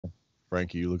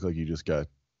Frankie, you look like you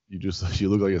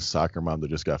look like a soccer mom that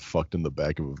just got fucked in the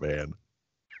back of a van.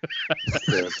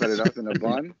 Set it up in a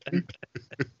bun.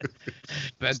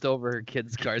 Bent over her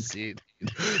kid's car seat.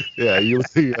 Yeah, you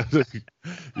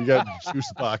got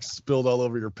juice box spilled all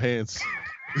over your pants.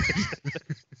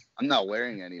 I'm not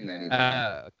wearing any.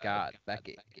 God,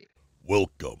 Becky.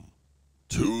 Welcome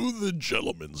to the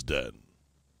Gentleman's Den.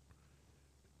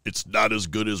 It's not as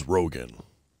good as Rogan,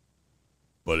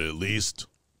 but at least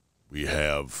we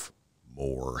have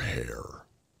more hair.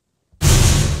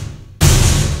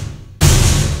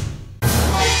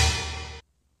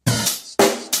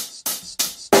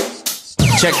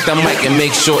 Check the mic and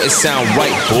make sure it sound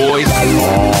right, boys.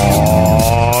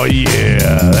 Oh,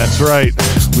 yeah, that's right.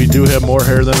 We do have more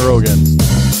hair than Rogan,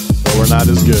 but we're not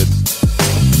as good.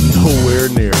 Nowhere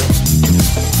near.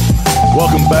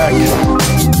 Welcome back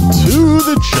to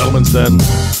the Gentleman's Den.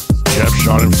 Jeff,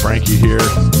 Sean, and Frankie here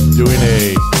doing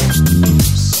a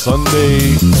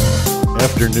Sunday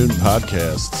afternoon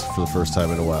podcast for the first time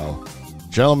in a while.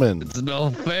 Gentlemen. It's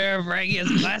no fair, Frankie has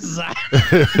glasses on.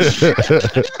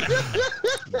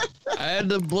 I had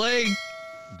to blink.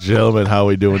 Gentlemen, how are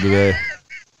we doing today?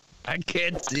 I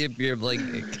can't see if you're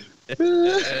blinking.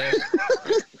 I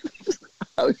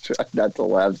was trying not to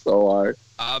laugh so hard.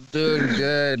 I'm doing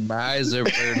good. My eyes are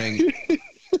burning.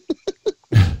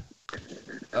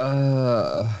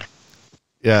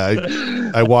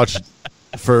 Yeah, I watched,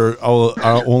 for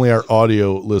only our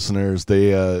audio listeners,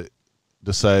 they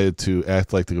decided to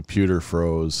act like the computer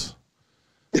froze.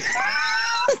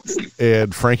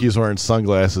 And Frankie's wearing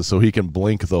sunglasses so he can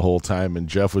blink the whole time, and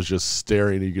Jeff was just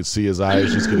staring. You could see his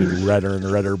eyes just getting redder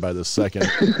and redder by the second.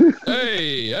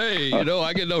 Hey,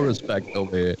 I get no respect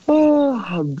over here. Oh,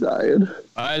 I'm dying.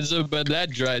 My eyes have been that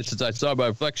dry since I saw my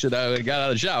reflection I got out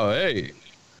of the shower. Hey,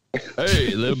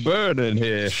 they're burning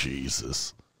here.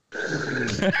 Jesus.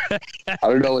 I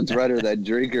don't know what's redder, that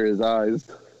drink or his eyes.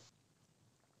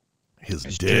 His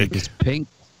dick. It's pink.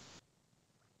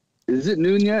 Is it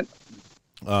noon yet?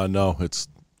 No, it's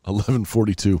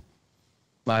 11:42.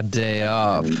 My day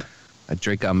off. I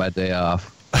drink on my day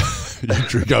off. I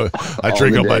drink on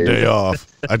my day off.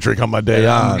 I drink on my day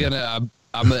on.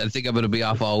 I think I'm gonna be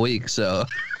off all week. So.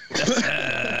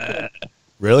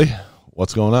 Really?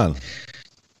 What's going on?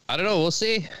 I don't know. We'll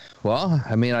see. Well,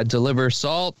 I mean, I deliver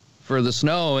salt for the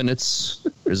snow, and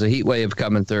there's a heat wave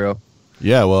coming through.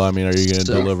 Yeah, well, I mean, are you going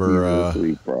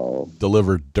to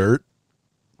deliver dirt?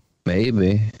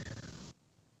 Maybe.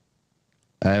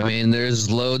 I mean, there's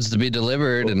loads to be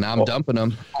delivered, and I'm dumping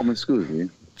them. Excuse me.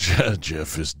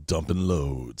 Jeff is dumping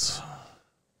loads.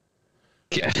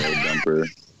 Dumper.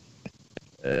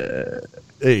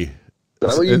 Hey. Is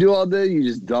that what you do all day? You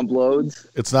just dump loads?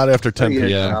 It's not after 10 p.m. A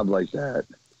job like that.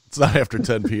 It's not after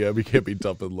 10 p.m. You can't be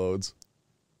dumping loads.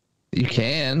 You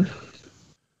can.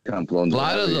 A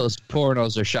lot of those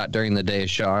pornos are shot during the day,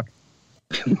 Sean.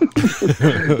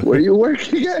 Where you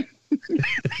working at?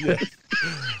 Yeah.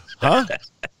 Huh?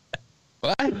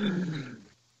 What?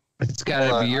 It's got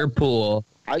to be your pool.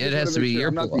 It has to be your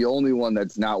pool. I'm not the only one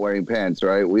that's not wearing pants,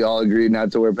 right? We all agreed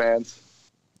not to wear pants?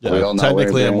 Yeah,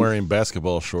 technically I'm wearing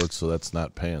basketball shorts, so that's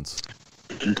not pants.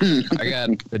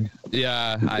 I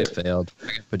failed. I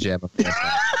got pajama pants.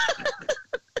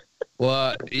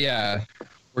 Well, yeah.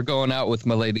 We're going out with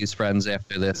my ladies' friends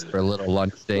after this for a little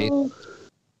lunch date.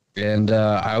 And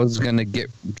I was going to get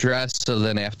dressed so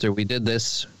then after we did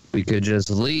this, we could just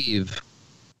leave.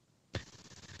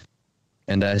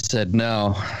 And I said,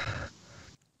 no,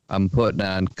 I'm putting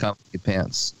on comfy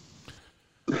pants.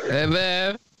 Hey,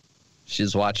 babe.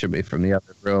 She's watching me from the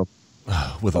other room.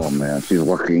 Man, she's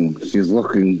looking.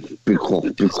 Be cool.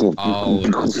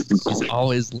 She's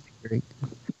always looking.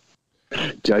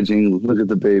 Judging. Look at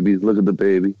the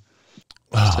baby.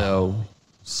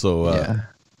 So yeah.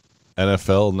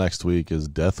 NFL next week is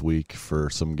death week for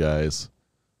some guys.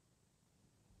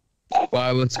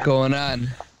 Why? What's going on?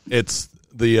 It's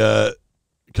the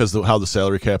because how the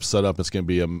salary cap's set up. It's going to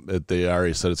be they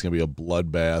already said it's going to be a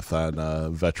bloodbath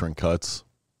on veteran cuts.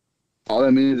 All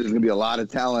that means is there's going to be a lot of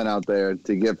talent out there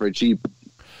to get for cheap.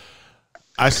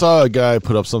 I saw a guy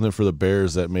put up something for the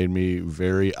Bears that made me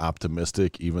very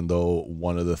optimistic, even though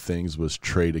one of the things was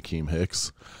trade Akeem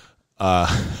Hicks.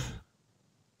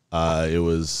 It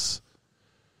was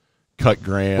cut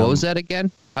Graham. What was that again?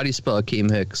 How do you spell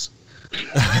Akeem Hicks?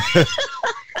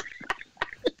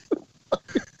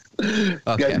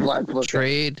 Okay.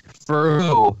 Trade for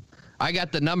who? I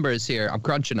got the numbers here. I'm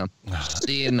crunching them,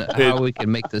 seeing how we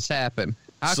can make this happen.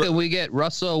 How can we get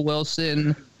Russell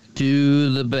Wilson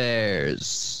to the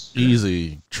Bears?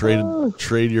 Easy.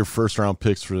 Trade your first round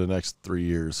picks for the next 3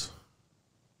 years.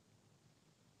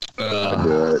 I'll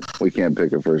do it. We can't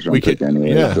pick a first round pick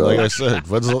anyway. Yeah, so. like I said.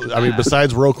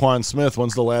 Besides Roquan Smith,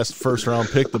 when's the last first round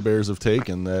pick the Bears have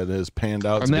taken that has panned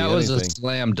out to be anything? That was a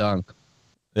slam dunk.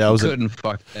 Yeah, I couldn't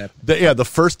fuck that. The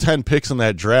first 10 picks in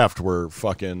that draft were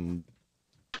fucking.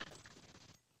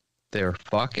 They were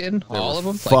fucking all of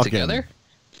them fucking. together.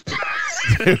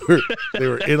 they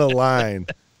were in a line.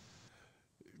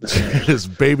 This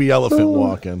baby elephant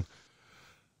walking.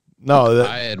 No,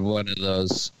 I had one of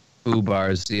those foo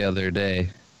bars the other day.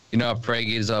 You know,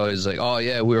 Frankie's always like, "Oh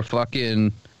yeah, we were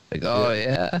fucking." Like, oh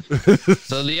yeah.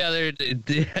 So the other,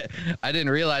 I didn't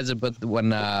realize it, but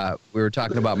when we were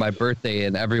talking about my birthday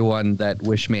and everyone that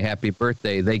wished me happy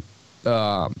birthday, they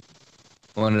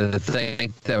wanted to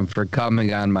thank them for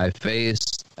coming on my face,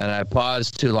 and I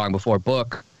paused too long before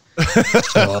book.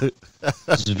 So it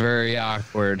was very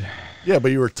awkward. Yeah,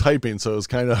 but you were typing, so it was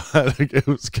kind of by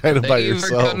yourself. Thank you for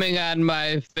coming on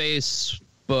my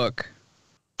Facebook.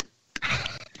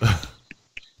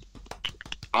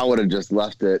 I would have just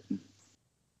left it.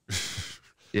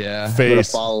 Yeah.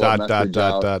 Face Damn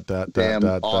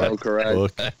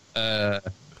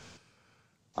autocorrect.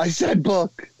 I said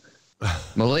book.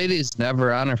 My lady's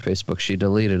never on her Facebook. She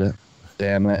deleted it.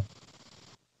 Damn it.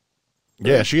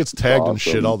 Yeah, she gets tagged and Awesome.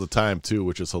 shit all the time too,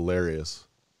 which is hilarious.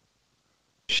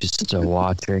 She's still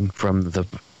watching from the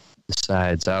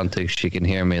sides. I don't think she can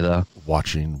hear me though.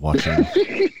 Watching.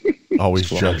 Always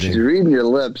judging. You're reading your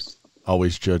lips.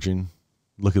 Always judging.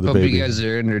 Look at the Hope baby. you guys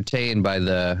are entertained by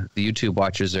the YouTube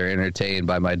watchers are entertained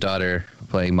by my daughter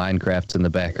playing Minecraft in the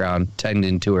background,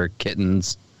 tending to her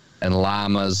kittens and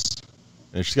llamas.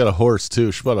 And she's got a horse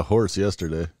too. She bought a horse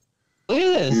yesterday. Look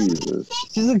at this. Jesus.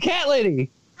 She's a cat lady.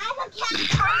 I'm a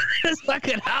cat. This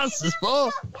fucking house is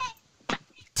full.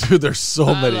 Dude, there's so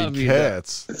I many love you,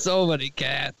 cats. So many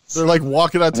cats. They're like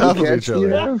walking on top of cats each other.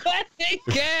 do So many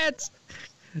cats.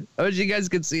 I wish you guys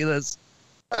could see this.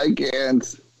 I can't.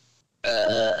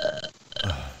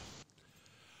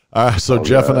 So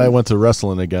Jeff and I went to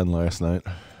wrestling again last night.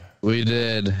 We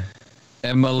did.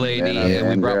 And my lady, and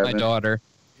we brought my daughter.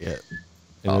 Yeah.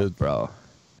 Oh, bro.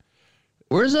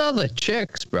 Where's all the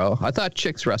chicks, bro? I thought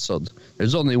chicks wrestled.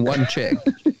 There's only one chick.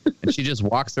 And she just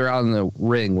walks around the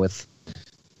ring with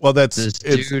Well, that's this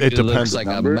dude it who depends. looks like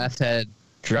a meth head,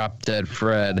 drop dead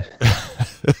Fred.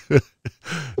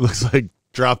 Looks like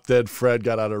drop dead Fred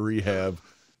got out of rehab.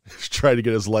 He's trying to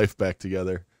get his life back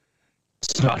together.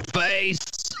 Smart face.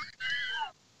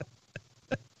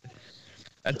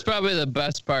 That's probably the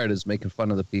best part is making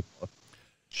fun of the people.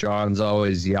 Sean's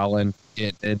always yelling,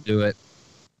 get into it.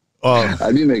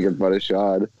 I'd be making fun of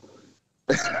Sean.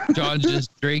 Sean's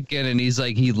just drinking and he's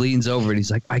like, he leans over and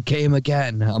he's like, I came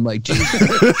again. I'm like, Jesus.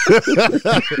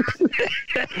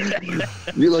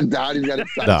 You look down, he's got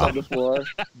his socks on the floor.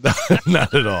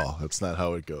 Not at all. That's not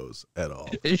how it goes at all.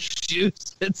 His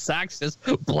shoes and socks just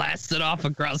blasted off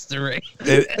across the ring.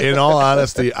 In all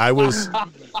honesty, I was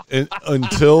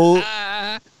until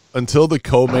the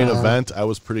co-main event, I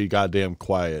was pretty goddamn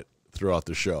quiet throughout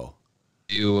the show.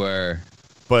 You were.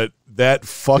 But that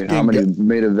fucking How many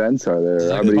main events are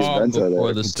there? How many events are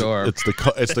before there? the storm.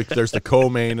 There's the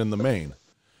co-main and the main.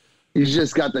 He's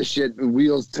just got the shit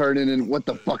wheels turning, and what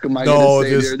the fuck am I No,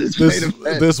 going to say this here? This main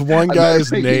event. this one I guy's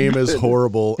better make name it is good.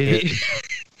 horrible. He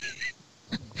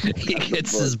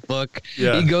gets his book.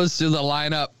 Yeah. He goes through the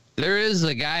lineup. There is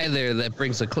a guy there that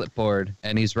brings a clipboard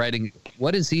and he's writing.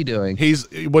 What is he doing?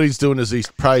 What he's doing is he's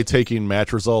probably taking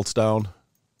match results down.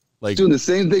 Like He's doing the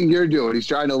same thing you're doing. He's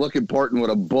trying to look important with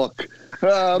a book.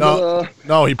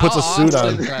 no, he puts a suit How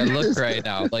on. awesome do I look right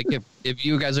now. Like if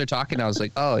you guys are talking, I was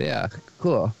like, oh yeah,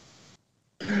 cool.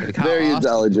 Like, how Very awesome.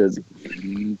 intelligent.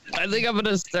 I think I'm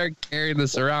gonna start carrying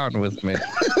this around with me.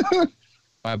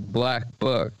 My black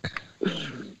book.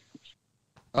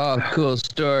 Oh, cool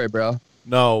story, bro.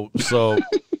 No, so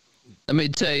Let me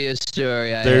tell you a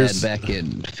story I There's- had back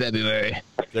in February.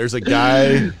 there's a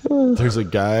guy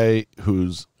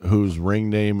whose ring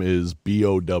name is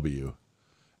BOW,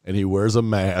 and he wears a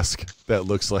mask that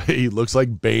looks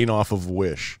like Bane off of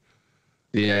Wish,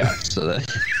 Yeah, so that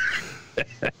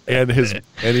and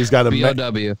he's got a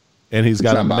BOW. and he's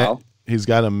got Bow. he's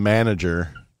got a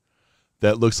manager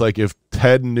that looks like if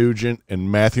Ted Nugent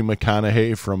and Matthew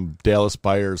McConaughey from Dallas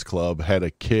Buyers Club had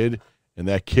a kid, and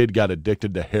that kid got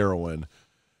addicted to heroin.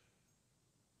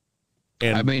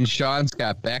 And I mean, Sean's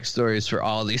got backstories for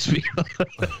all these people.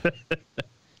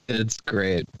 It's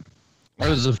great. It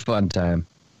was a fun time.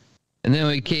 And then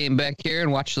we came back here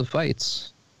and watched the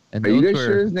fights. And Are you those guys were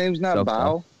sure his name's not so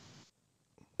Bow?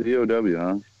 B-O-W,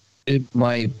 huh? It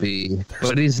might be,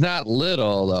 but he's not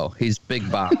little though. He's Big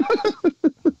Bow.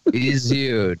 He's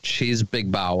huge. He's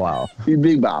Big Bow Wow. He's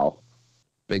Big Bow.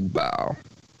 Big bow.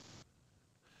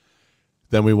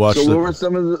 Then we watched. So what were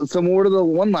some of the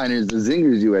one-liners, the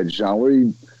zingers you had, Sean?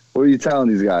 What are you telling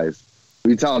these guys? What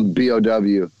are you telling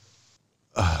BOW?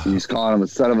 He's calling him a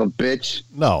son of a bitch.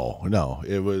 No.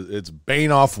 It's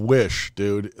Bane off Wish,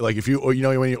 dude. Like if you when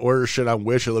you order shit on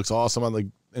Wish, it looks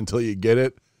awesome until you get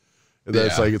it. And then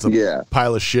it's a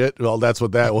pile of shit. Well, that's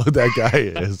what that guy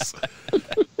is.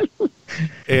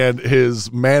 And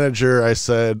his manager, I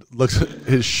said, looks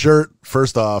his shirt.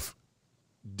 First off,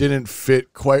 didn't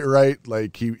fit quite right.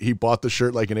 Like he bought the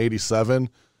shirt like in '87.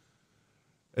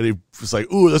 And he was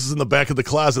like, ooh, this is in the back of the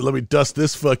closet. Let me dust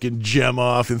this fucking gem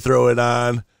off and throw it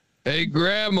on. Hey,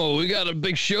 Grandma, we got a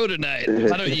big show tonight.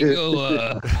 Why don't you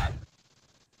go,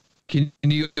 can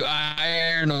you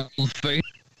iron a face?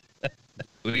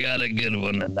 We got a good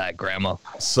one tonight, Grandma.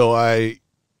 So I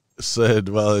said,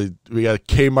 well, we got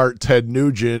Kmart Ted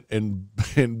Nugent and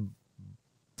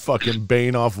fucking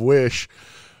Bane off Wish.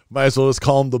 Might as well just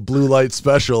call him the Blue Light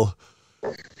Special.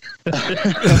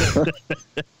 Why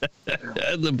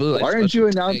aren't you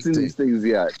announcing these things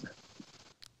yet?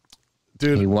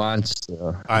 Dude, he wants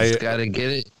to. He's got to get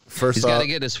it. He's got to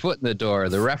get his foot in the door.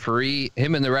 The referee,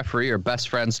 him and the referee are best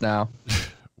friends now.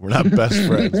 We're not best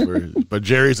friends, but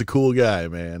Jerry's a cool guy,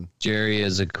 man. Jerry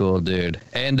is a cool dude,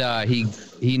 and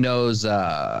he knows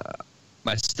my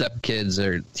stepkids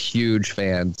are huge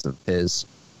fans of his,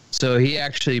 so he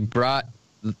actually brought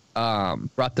them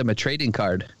a trading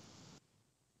card.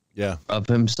 Yeah, of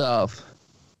himself.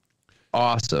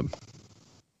 Awesome.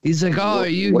 He's like, oh, are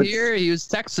you here? He was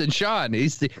texting Sean.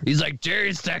 He's like,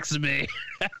 Jerry's texting me.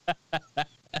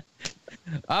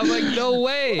 I'm like, no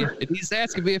way. And he's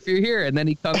asking me if you're here. And then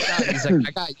he comes out. And he's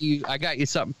like, I got you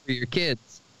something for your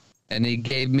kids. And he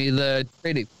gave me the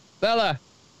trading. Bella,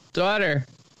 daughter,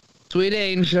 sweet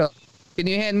angel, can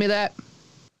you hand me that?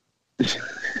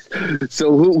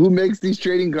 So who makes these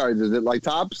trading cards? Is it like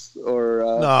Topps or?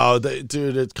 No,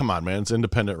 dude, come on, man. It's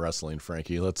independent wrestling,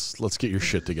 Frankie. Let's get your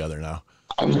shit together now.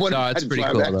 No, it's pretty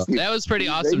cool, though. That was pretty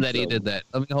awesome that he did that.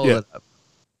 Let me hold it up.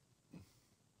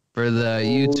 For the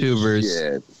YouTubers,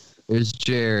 shit. There's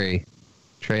Jerry.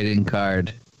 Trading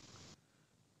card.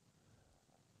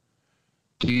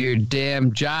 Do your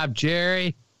damn job,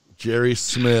 Jerry. Jerry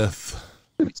Smith.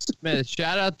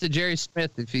 Shout out to Jerry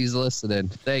Smith if he's listening.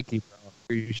 Thank you, bro.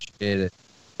 Appreciate it.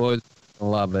 Boys,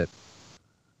 love it.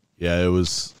 Yeah,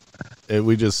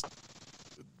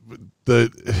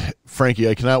 Frankie,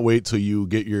 I cannot wait till you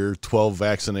get your 12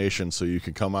 vaccinations so you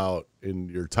can come out in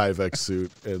your Tyvek suit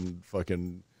and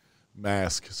fucking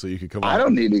mask so you can come out. I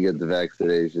don't need to get the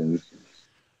vaccinations.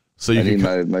 So you I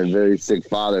need my very sick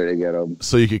father to get them.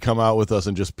 So you could come out with us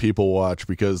and just people watch,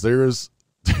 because there was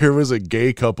a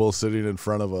gay couple sitting in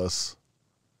front of us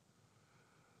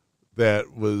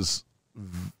that was,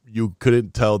 you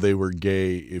couldn't tell they were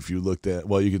gay if you looked at,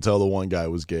 well, you could tell the one guy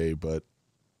was gay, but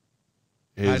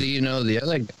how do you know the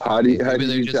other guy? How do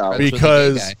you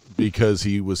tell? Because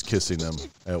he was kissing them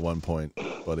at one point,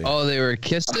 buddy. Oh, they were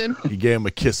kissing? He gave him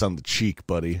a kiss on the cheek,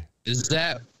 buddy. Is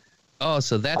that? Oh,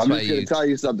 so that's I'm why just going to tell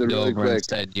you something really quick.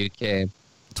 Said you came.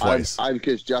 Twice. I've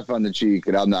kissed Jeff on the cheek,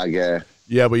 and I'm not gay.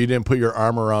 Yeah, but you didn't put your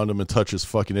arm around him and touch his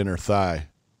fucking inner thigh.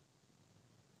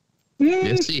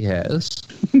 Yes, he has.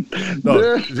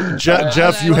 No,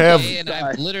 Jeff, you have. And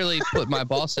I've literally put my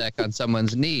ball sack on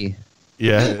someone's knee.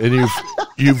 Yeah, and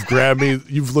you've grabbed me.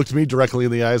 You've looked me directly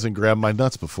in the eyes and grabbed my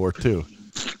nuts before too.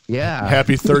 Yeah.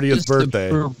 Happy 30th birthday.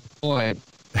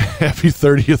 Happy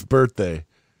 30th birthday.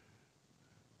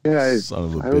 Yeah, son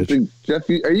of a I don't bitch. think Jeff.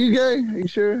 Are you gay? Are you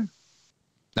sure?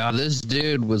 Now this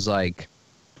dude was like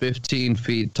 15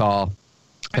 feet tall.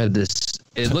 Had this.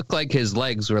 It looked like his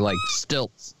legs were like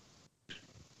stilts.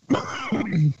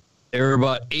 They were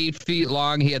about 8 feet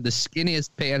long. He had the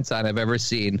skinniest pants on I've ever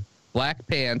seen. Black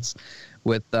pants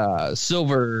with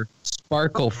silver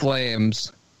sparkle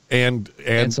flames and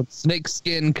some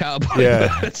snakeskin cowboy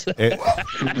boots.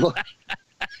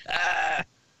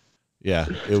 Yeah,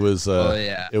 it was.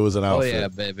 It was an outfit. Oh yeah,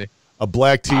 baby. A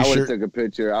black I would have T-shirt. took a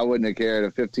picture. I wouldn't have cared.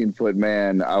 A 15-foot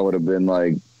man. I would have been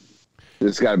like,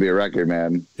 "This got to be a record,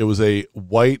 man." It was a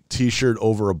white T-shirt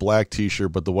over a black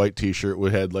T-shirt, but the white T-shirt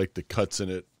had like the cuts in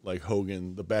it, like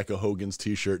Hogan, the back of Hogan's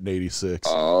T-shirt in '86.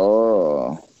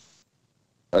 Oh,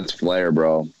 that's flair,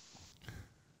 bro.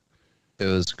 It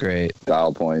was great.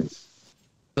 Dial points.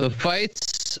 The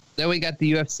fights. Then we got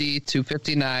the UFC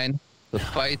 259. The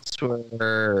fights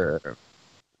were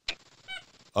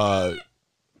all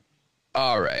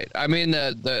right. I mean,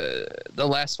 the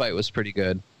last fight was pretty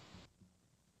good,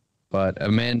 but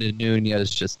Amanda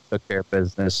Nunes just took care of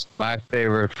business. My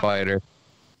favorite fighter,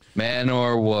 man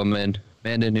or woman.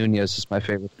 Amanda Nunes is my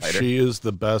favorite fighter. She is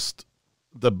the best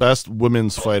the best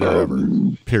women's fighter ever.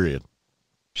 Period.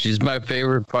 She's my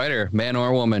favorite fighter, man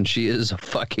or woman. She is a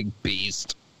fucking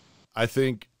beast. I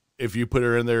think if you put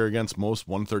her in there against most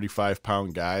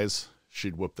 135-pound guys,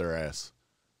 she'd whoop their ass.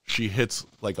 She hits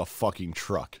like a fucking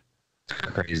truck. It's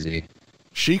crazy.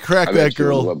 She cracked that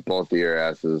girl. Whip both of your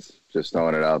asses. Just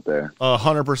throwing it out there.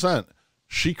 100%.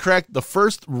 She cracked the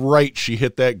first right she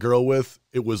hit that girl with.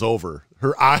 It was over.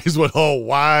 Her eyes went all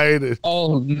wide.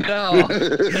 Oh no!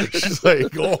 She's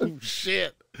like, oh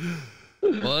shit.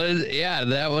 Well, yeah,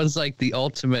 that was like the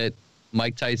ultimate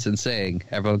Mike Tyson saying,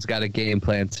 everyone's got a game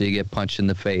plan so you get punched in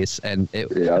the face. And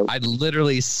I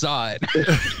literally saw it.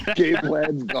 Game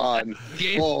plan's gone.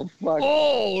 Oh, fuck.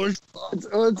 Oh,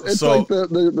 it's like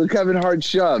the Kevin Hart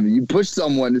shove. You push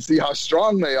someone to see how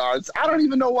strong they are. I don't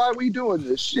even know why we doing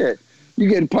this shit. You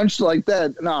get punched like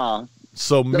that. Nah.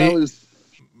 So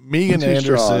Megan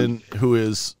Anderson, who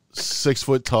is 6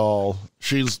 foot tall,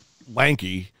 she's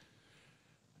lanky.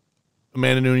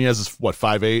 Amanda Nunes is,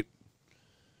 5'8"? I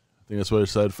think that's what it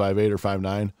said, 5'8" or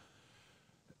 5'9".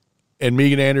 And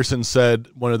Megan Anderson said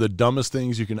one of the dumbest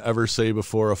things you can ever say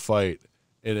before a fight,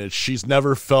 and it's she's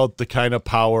never felt the kind of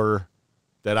power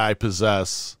that I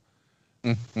possess.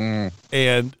 Mm-hmm.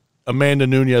 And Amanda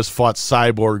Nunes fought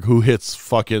Cyborg, who hits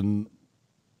fucking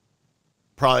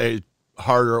probably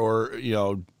harder or,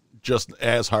 just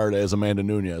as hard as Amanda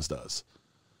Nunes does.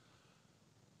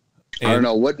 I don't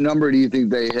know. What number do you think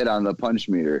they hit on the punch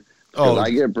meter? Because I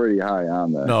get pretty high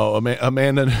on that. No,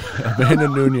 Amanda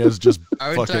Nunes just.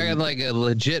 Are we talking like a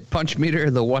legit punch meter,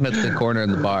 or the one at the corner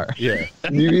in the bar? Yeah.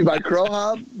 You mean by Crow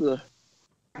Hop?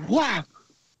 Wow.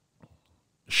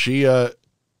 She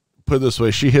put it this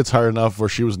way: she hits hard enough where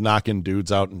she was knocking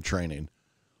dudes out in training.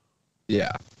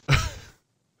 Yeah.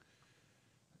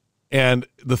 And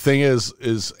the thing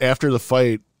is after the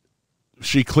fight,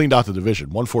 she cleaned out the division.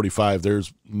 145,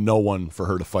 there's no one for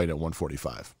her to fight at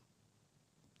 145.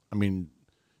 I mean,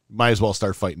 might as well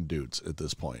start fighting dudes at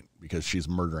this point because she's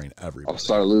murdering everybody. I'll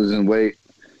start losing weight.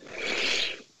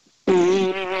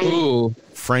 Ooh.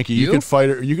 Frankie, you could fight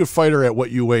her. You could fight her at what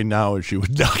you weigh now, and she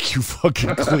would knock you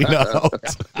fucking clean out.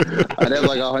 I'd have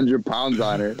like 100 pounds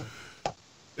on her.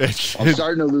 I'm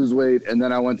starting to lose weight, and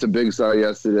then I went to Big Star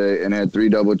yesterday and had 3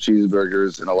 double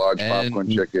cheeseburgers and a large popcorn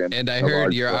chicken. And I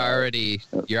heard you're already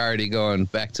going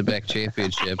back-to-back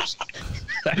championships.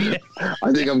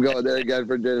 I think I'm going there again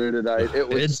for dinner tonight.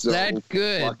 It's that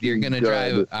good. You're gonna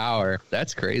drive an hour.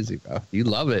 That's crazy, bro. You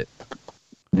love it.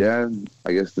 Yeah,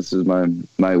 I guess this is my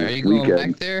Are you weekend.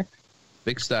 going back there?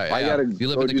 Big Star. I gotta. You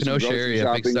live in the Kenosha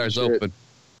area. Big Star's open.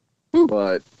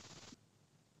 But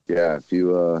yeah, if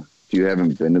you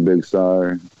haven't been to Big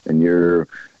Star and you're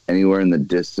anywhere in the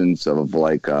distance of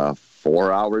like a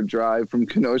 4-hour drive from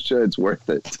Kenosha, it's worth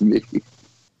it to me.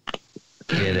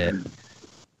 Get it.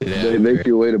 They make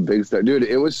your way to Big Star. Dude,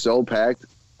 it was so packed.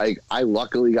 Like, I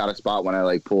luckily got a spot when I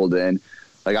like pulled in.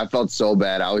 Like, I felt so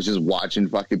bad. I was just watching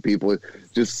fucking people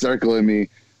just circling me.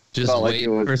 Just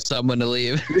waiting for someone to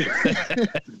leave.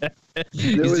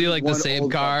 You see like the same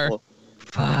car.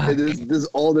 Fuck. This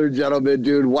older gentleman,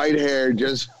 dude, white hair,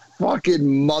 just fucking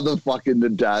motherfucking to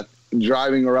death,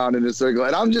 driving around in a circle.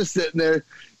 And I'm just sitting there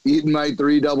eating my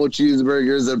 3 double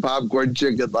cheeseburgers and popcorn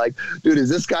chicken. Like, dude, is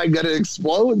this guy going to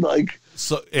explode? Like,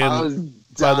 so, and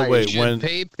by the way, when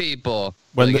pay people,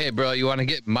 hey, bro, you want to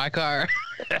get in my car?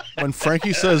 When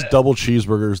Frankie says double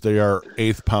cheeseburgers, they are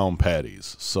 1/8 pound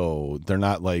patties. So they're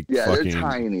not like fucking, they're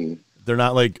tiny. They're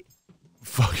not like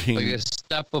fucking like a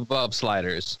step above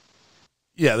sliders.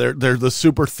 Yeah, they're the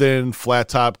super thin flat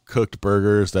top cooked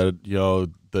burgers that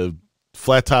the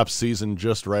flat top seasoned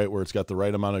just right where it's got the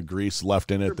right amount of grease left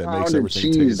in it that makes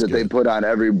everything cheese taste that good. They put on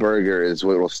every burger is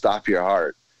what will stop your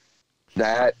heart.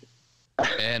 That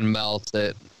and melt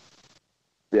it.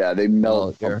 Yeah, they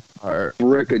melt your heart.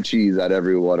 Brick of cheese at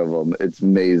every one of them. It's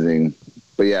amazing.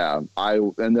 But yeah,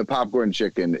 and the popcorn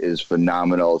chicken is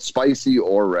phenomenal, spicy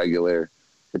or regular.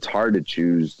 It's hard to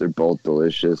choose. They're both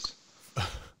delicious.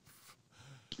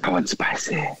 I want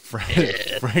spicy.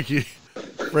 Frankie's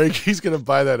gonna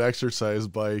buy that exercise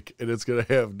bike, and it's gonna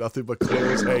have nothing but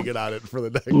clothes hanging on it for the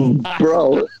next.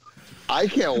 Bro, I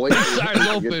can't wait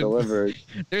to get delivered.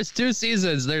 There's 2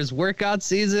 seasons. There's workout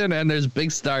season and there's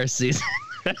Big Star season.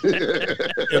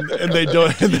 and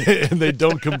they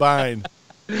don't combine.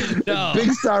 No.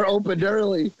 Big Star opened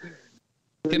early.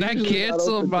 Can I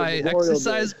cancel my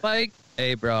exercise bike?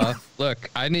 Hey, bro, look,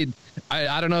 I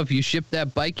don't know if you shipped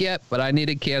that bike yet, but I need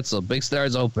it canceled. Big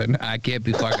Star's open. I can't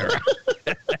be fucking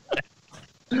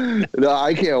around. No,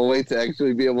 I can't wait to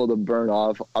actually be able to burn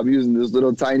off. I'm using this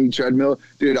little tiny treadmill.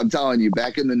 Dude, I'm telling you,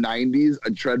 back in the 90s,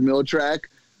 a treadmill track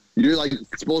You're like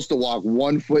supposed to walk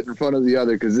 1 foot in front of the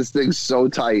other because this thing's so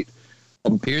tight.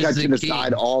 I'm catching the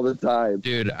side all the time.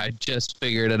 Dude, I just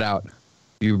figured it out.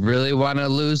 You really want to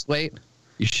lose weight?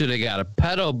 You should have got a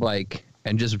pedal bike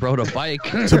and just rode a bike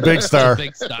to Big Star.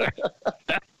 Big Star.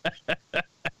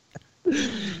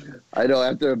 I know.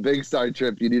 After a Big Star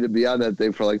trip, you need to be on that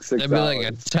thing for like 6 hours. That'd be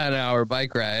like a 10-hour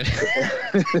bike ride.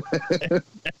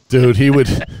 Dude,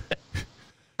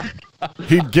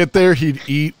 he'd get there, he'd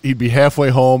eat, he'd be halfway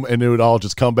home, and it would all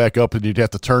just come back up, and you'd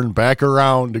have to turn back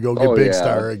around to go get Big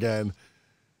Star again.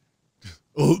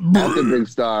 After Big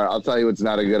Star, I'll tell you what's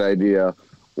not a good idea.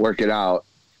 Working out.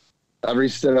 Every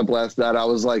sit-up last night, I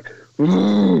was like, it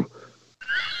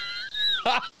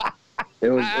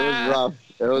was rough.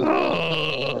 It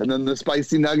was, and then the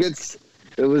spicy nuggets,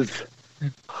 it was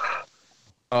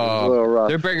a little rough.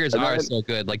 Their burgers are so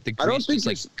good. Like the grease just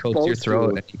like coats your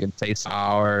throat, and you can taste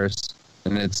ours,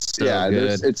 and it's so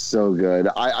good. It's so good.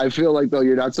 I feel like though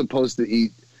you're not supposed to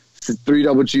eat 3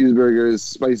 double cheeseburgers,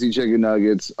 spicy chicken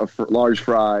nuggets, a large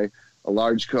fry, a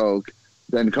large Coke,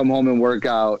 then come home and work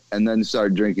out, and then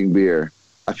start drinking beer.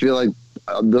 I feel like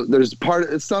there's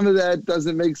some of that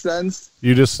doesn't make sense.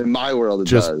 You just in my world, it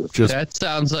does. That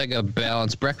sounds like a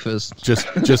balanced breakfast.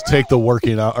 Just take the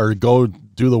working out or go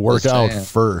do the workout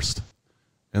first,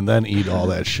 and then eat all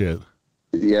that shit.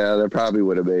 Yeah, that probably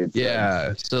would have made sense.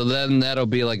 Yeah, so then that'll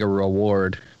be like a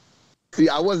reward. See,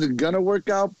 I wasn't gonna work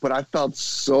out, but I felt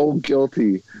so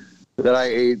guilty that I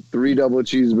ate 3 double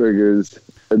cheeseburgers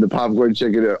and the popcorn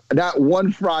chicken. Not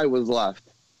one fry was left.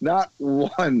 Not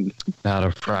one. Not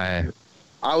a fry.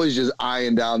 I was just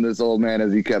eyeing down this old man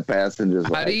as he kept passing.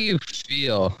 Just How do you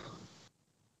feel?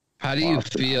 How do you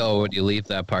feel when you leave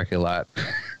that parking lot?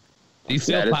 Do you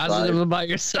feel positive about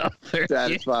yourself?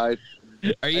 Satisfied.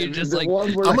 Are you just like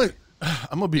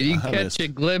I'm gonna be honest. You catch a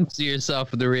glimpse of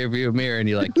yourself in the rearview mirror, and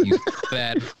you're like, "You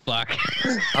fat fuck."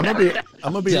 I'm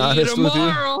gonna be honest with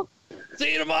you.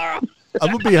 See you tomorrow.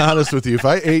 I'm gonna be honest with you. If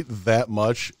I ate that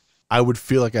much, I would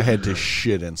feel like I had to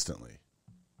shit instantly.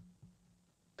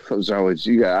 Something's wrong with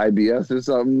you. Got IBS or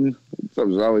something?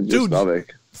 Something's wrong with your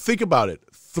stomach. Think about it.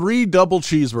 3 double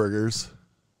cheeseburgers.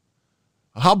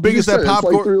 How big is that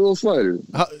popcorn? It's like 3 little sliders.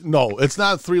 No, it's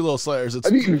not 3 little sliders.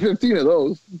 I've eaten 15 of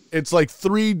those. It's like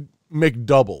 3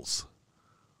 McDoubles,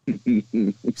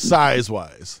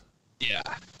 size-wise. Yeah.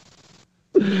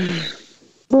 Then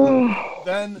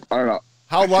I don't know.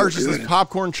 How large is this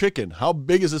popcorn chicken? How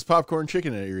big is this popcorn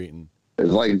chicken that you're eating?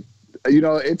 It's like,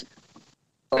 it's.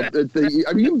 I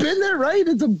mean, you've been there, right?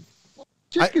 It's a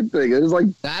chicken thing. It's like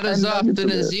not as often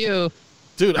as you,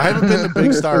 dude. I haven't been to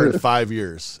Big Star in 5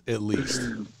 years, at least.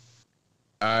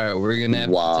 All right, we're gonna have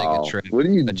to take a trip. What are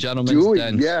you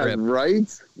doing? Yeah, trip.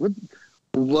 Right.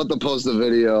 We'll have to post a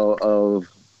video of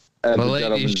the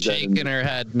lady shaking her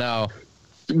head. No.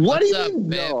 What do you mean?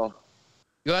 No.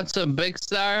 You want some Big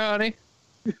Star, honey?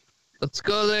 Let's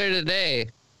go there today.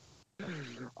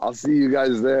 I'll see you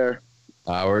guys there.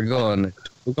 We're going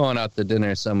out to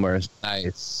dinner somewhere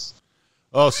nice.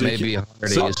 Oh, so maybe How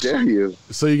dare you?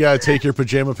 So you gotta take your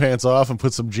pajama pants off and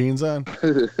put some jeans on?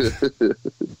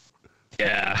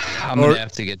 Yeah, I'm gonna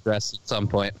have to get dressed at some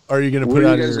point. Are you gonna put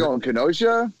on? You guys going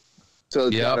Kenosha? So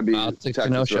it's gotta be I'll take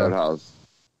Texas Roadhouse.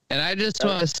 And I just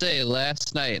want to say,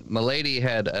 last night, my lady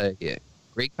had a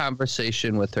great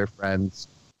conversation with her friends.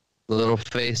 A little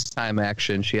FaceTime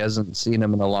action. She hasn't seen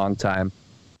him in a long time.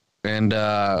 And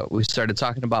we started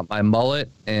talking about my mullet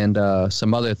and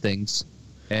some other things.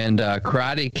 And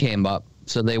karate came up.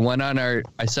 So they went on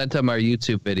I sent them our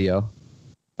YouTube video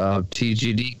of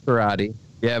TGD Karate. If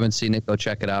you haven't seen it, go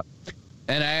check it out.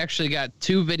 And I actually got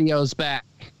 2 videos back.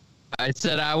 I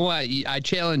said, I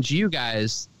challenge you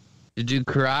guys to do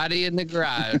karate in the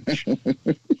garage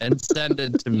and send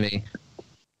it to me.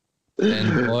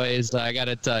 And boys, I got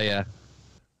to tell you,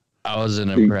 I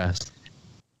wasn't impressed.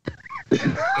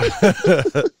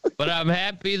 But I'm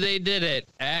happy they did it.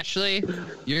 Ashley,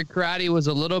 your karate was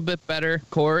a little bit better.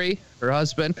 Corey, her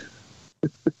husband,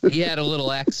 he had a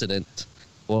little accident.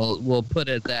 We'll put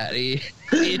it that he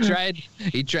tried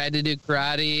to do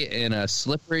karate in a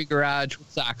slippery garage with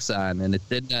socks on, and it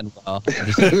didn't end well.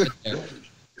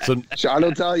 So Sean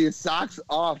will tell you, socks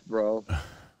off, bro.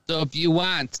 So if you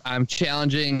want, I'm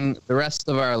challenging the rest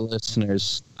of our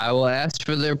listeners. I will ask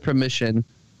for their permission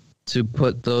to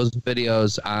put those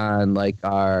videos on like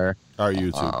our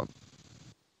YouTube.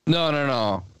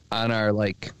 No. On our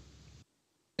like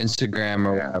Instagram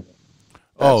or whatever.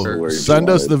 Oh, send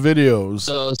us the videos.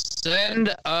 So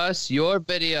send us your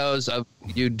videos of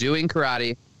you doing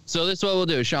karate. So this is what we'll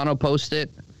do. Sean will post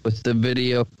it with the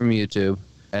video from YouTube,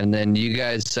 and then you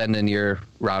guys send in your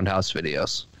roundhouse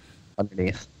videos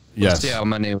underneath. Yes. See how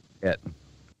many we get.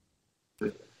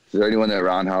 Is there anyone that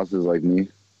roundhouses like me?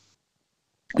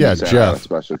 Yeah, Jeff. A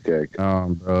special kick.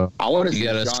 Bro. I want to see You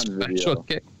got a Sean's special video.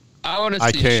 kick. I want to see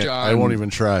I can't. Sean. I won't even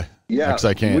try. Yeah, because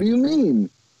I can't. What do you mean?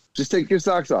 Just take your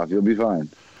socks off. You'll be fine.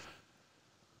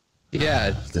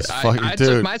 Yeah, I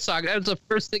took my sock. That was the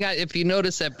first thing if you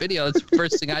notice that video, that's the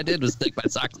first thing I did was take my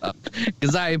socks off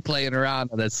because I ain't playing around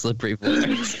on that slippery floor.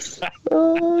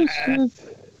 Oh, shit.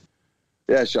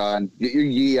 Yeah, Sean, get your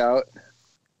gi out.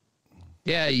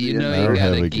 Yeah, I you don't got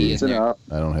have a a gi gi. in there.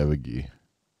 I don't have a gi.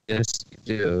 Yes, you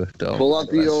do. Don't Pull out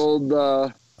the mess.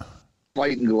 old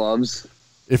fighting gloves.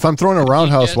 If I'm throwing a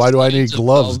roundhouse, why do I need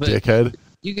gloves, velvet. dickhead?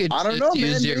 You could I don't just know,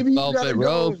 man. use your Maybe you velvet gotta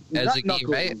robe go as a nut gi,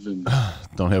 right? knuckles and-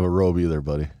 Don't have a robe either,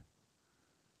 buddy.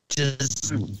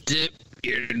 Just dip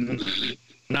your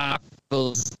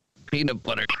knuckles peanut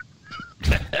butter.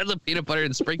 That's a peanut butter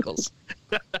and sprinkles.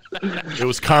 It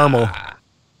was caramel.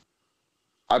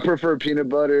 I prefer peanut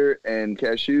butter and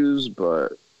cashews,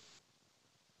 but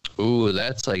Ooh,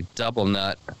 that's like double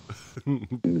nut.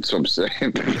 that's what I'm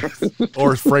saying.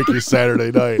 Or Frankie's Saturday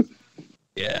night.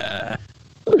 Yeah.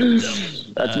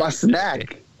 That's my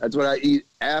snack. That's what I eat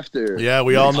after. Yeah,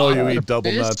 we all know you eat double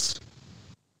Fist? nuts.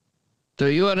 Do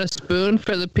you want a spoon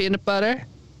for the peanut butter?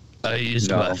 I use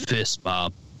No. my fist,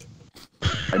 Mom.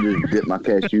 I just dip my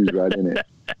cashews right in it.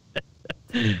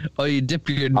 Oh, you dip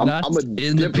your I'm nuts a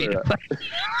in the dipper. peanut butter?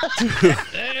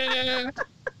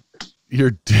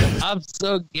 You're I'm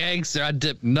so gangster. I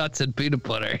dip nuts in peanut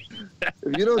butter.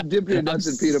 If you don't dip your nuts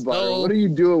in peanut butter, so- what are you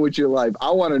doing with your life?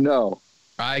 I want to know.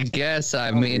 I guess.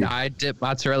 I mean, I dip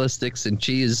mozzarella sticks in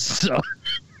cheese. So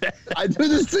I do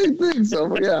the same thing,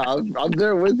 so yeah, I'm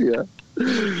there with you.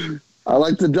 I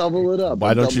like to double it up.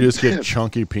 Why don't you Double just get dip.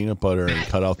 chunky peanut butter and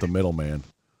cut out the middleman?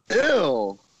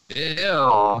 Ew.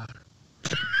 ew.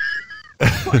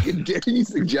 Fucking dare you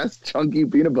suggest chunky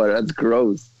peanut butter? That's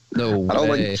gross. No way. I don't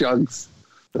like chunks.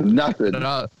 Nothing.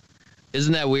 No.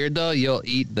 Isn't that weird though? You'll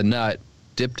eat the nut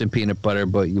dipped in peanut butter,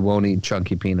 but you won't eat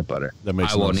chunky peanut butter. That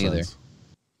makes I no won't sense. either.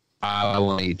 I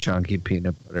won't eat chunky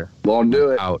peanut butter. Won't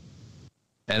do it. Out.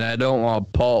 And I don't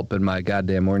want pulp in my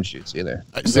goddamn orange juice either.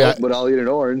 Nope, but I'll eat an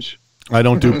orange. I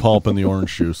don't do pulp in the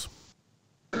orange juice.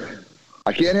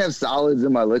 I can't have solids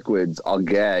in my liquids. I'll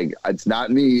gag. It's not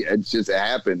me. It's just it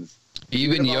happens.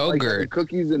 Even if I'm, like, yogurt. having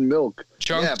cookies and milk.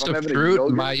 Chunks if I'm of having a fruit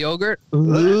in my yogurt.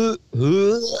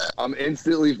 I'm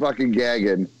instantly fucking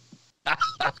gagging.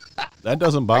 That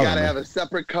doesn't I bother gotta me. have a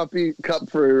separate cup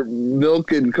for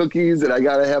milk and cookies, and I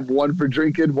gotta have one for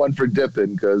drinking, one for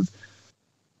dipping. Because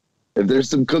if there's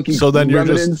some cookie, So then you're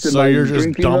remnants just in my you're just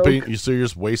drinking dumping. milk, So you're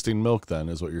just wasting milk. Then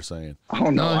is what you're saying. oh no,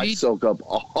 No, I he- soak up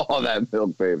all that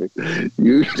milk, baby.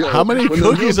 You How many when the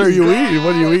cookies milk are is you gone, eating?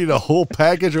 What are you eating? A whole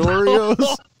package of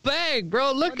Oreos? Bang,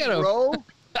 bro. Look at him.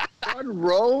 One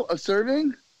row of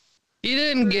serving. He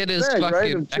didn't get his Bag, right,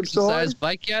 fucking of Chips Ahoy? exercise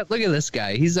bike yet. Look at this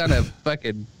guy. He's on a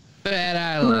fucking fat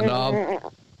island.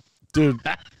 All Dude,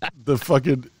 the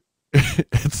fucking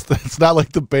it's not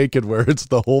like the bacon where it's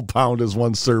the whole pound is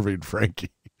one serving, Frankie.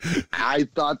 I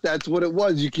thought that's what it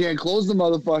was. You can't close the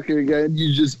motherfucker again.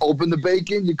 You just open the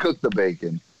bacon, you cook the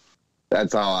bacon.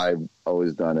 That's how I've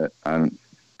always done it.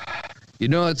 You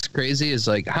know what's crazy is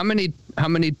like how many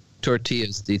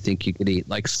tortillas do you think you could eat?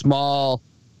 Like small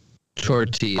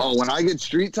tortillas. Oh, when I get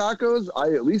street tacos,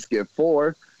 I at least get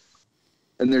 4.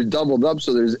 And they're doubled up,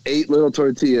 so there's 8 little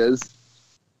tortillas.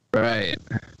 Right.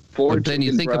 4 But then you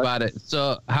chicken think breasts. about it.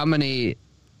 So how many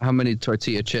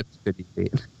tortilla chips could you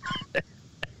eat?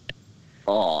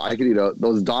 Oh, I could eat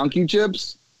those donkey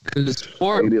chips. Because I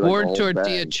four could eat, like, a whole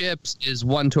tortilla bag. chips is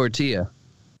one tortilla.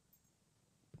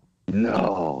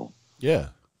 No. Yeah.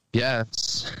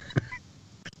 Yes.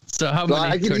 So how So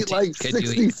many I could eat tortillas like could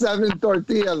you eat? 67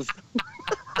 tortillas.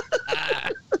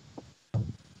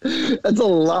 That's a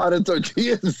lot of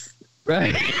tortillas.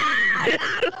 Right.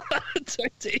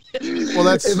 Tortillas. Well,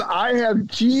 that's If I have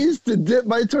cheese to dip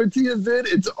my tortillas in,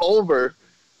 it's over.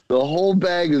 The whole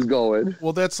bag is going.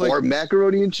 like Or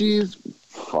macaroni and cheese.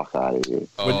 Fuck out of here.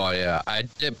 Oh yeah, I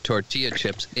dip tortilla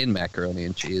chips in macaroni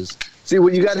and cheese. See,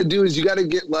 what you got to do is you got to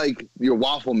get like your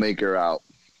waffle maker out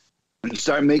and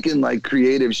start making like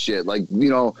creative shit. Like,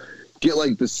 get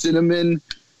like the cinnamon,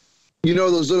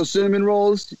 those little cinnamon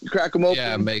rolls, you crack them open.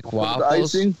 Yeah, make put the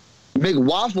waffles. icing, make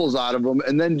waffles out of them,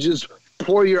 and then just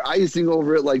pour your icing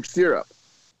over it like syrup.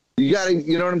 You got to,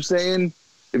 you know what I'm saying?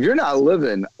 If you're not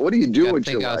living, what do you do Gotta with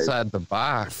your think life? outside the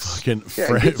box. fucking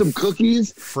Yeah, get some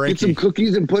cookies. Frankie. Get some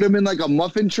cookies and put them in like a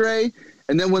muffin tray.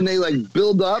 And then when they like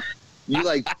build up, you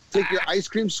like take your ice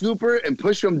cream scooper and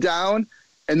push them down.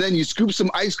 And then you scoop some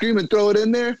ice cream and throw it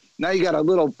in there. Now you got a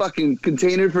little fucking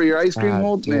container for your ice cream God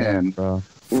mold. damn, Man, bro.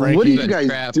 Frankie, what are you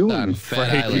guys doing? On Fat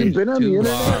Frankie, Island you've been on the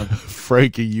internet? long.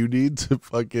 Frankie, you need to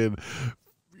fucking.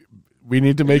 We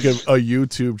need to make a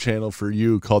YouTube channel for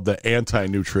you called the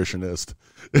Anti-Nutritionist.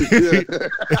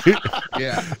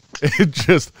 Yeah. It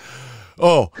just.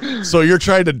 Oh, so you're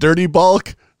trying to dirty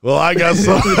bulk? Well, I got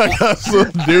some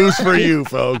news for you,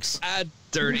 folks. A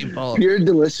dirty ball. Pure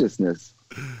deliciousness.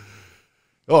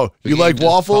 Oh, you like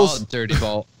waffles? Dirty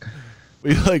ball.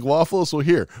 You like waffles? Well,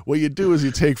 here, what you do is you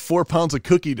take 4 pounds of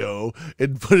cookie dough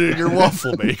and put it in your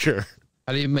waffle maker.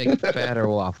 How do you make fatter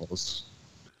waffles?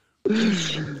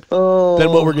 Oh, Then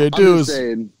what we're gonna do is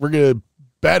saying, we're gonna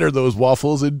batter those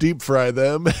waffles and deep fry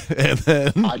them, and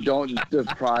then I don't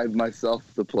deprive myself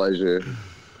the pleasure.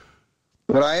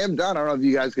 But I am done. I don't know if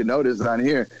you guys can notice on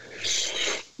here.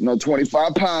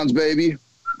 25 pounds, baby.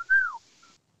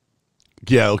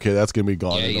 yeah, okay, that's gonna be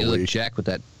gone Yeah, in you a look week. jacked with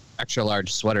that extra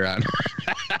large sweater on.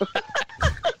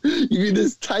 You mean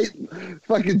this tight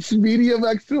fucking medium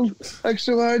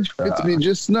extra large fits me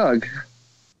just snug.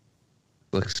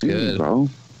 Looks good. Bro.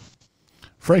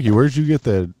 Frankie, where'd you get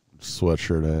that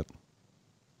sweatshirt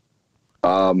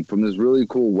at? From this really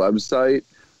cool website.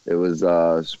 It was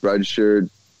Spreadshirt.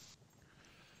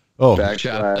 Oh,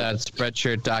 Shop at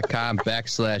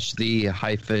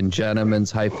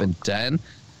spreadshirt.com/the-gentleman's-den.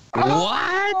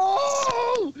 What?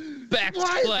 Oh!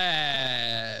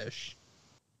 Backslash.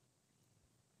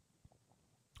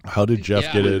 how did Jeff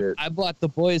Yeah. get it? I bought the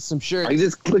boys some shirts. I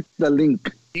just clicked the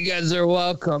link. You guys are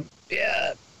welcome.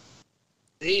 Yeah.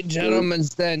 The Gentleman's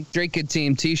Den Drinking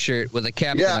Team T-shirt with a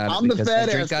caption Yeah, on it I'm the because fat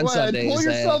they ass. drink on Go ahead, Sundays. pull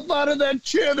yourself out of that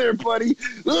chair there, buddy.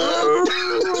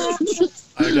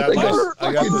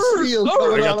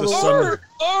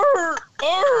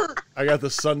 I got the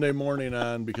Sunday morning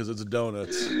on because it's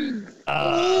donuts.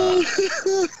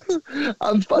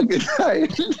 I'm fucking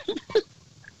tired.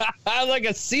 I'm like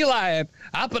a sea lion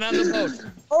hopping on the boat.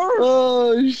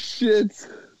 Oh, shit.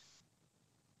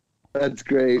 That's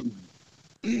great.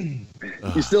 You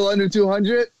still under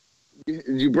 200? Did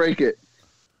you break it?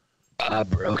 I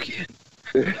broke it.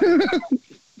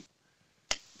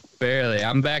 Barely.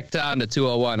 I'm back down to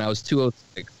 201. I was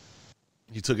 206.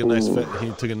 He took a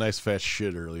nice fat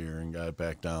shit earlier and got it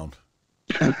back down.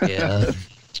 Yeah.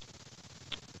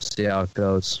 See how it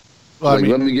goes. Well,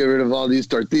 Let me get rid of all these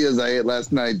tortillas I ate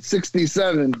last night.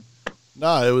 67.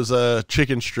 nah, it was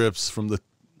chicken strips from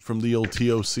the old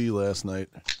TOC last night.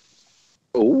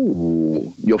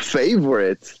 Oh, your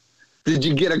favorite. Did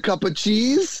you get a cup of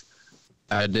cheese?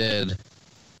 I did.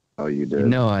 Oh, you did.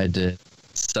 No, I did.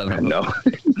 Son of a- No.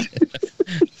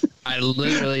 I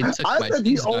literally took I'm my the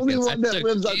cheese only nuggets. one that I took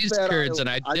lives on cheese Fat curds and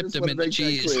Island. I dipped just them wanna in the make that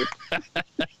cheese. clear.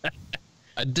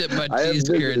 I dipped my I have cheese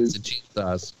curds visitors. in cheese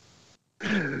sauce.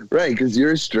 Right, because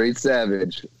you're a straight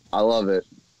savage. I love it.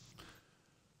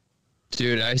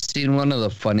 Dude, I seen one of the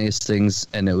funniest things,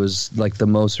 and it was like the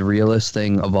most realist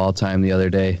thing of all time the other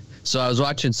day. So I was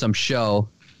watching some show.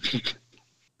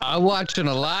 I'm watching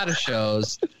a lot of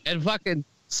shows, and fucking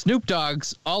Snoop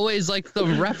Dogg's always like the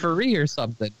referee or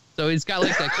something. So he's got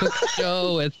like that cook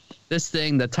show with this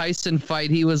thing, the Tyson fight.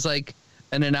 He was like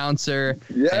an announcer.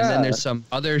 Yeah. And then there's some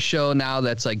other show now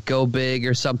that's like Go Big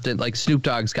or something. Like Snoop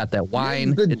Dogg's got that wine.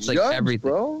 He's the It's like judge, everything.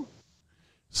 bro.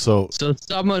 So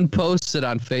Someone posted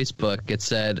on Facebook, it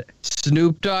said,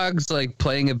 Snoop Dogg's like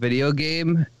playing a video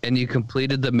game and you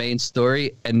completed the main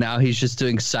story and now he's just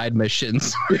doing side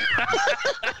missions.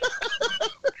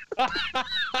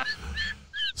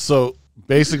 So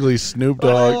basically, Snoop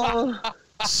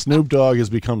Dogg has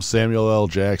become Samuel L.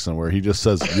 Jackson, where he just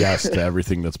says yes to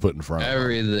everything that's put in front of him.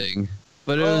 Everything.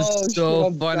 But it was Oh, so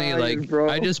shit, I'm funny. dying, Like, bro.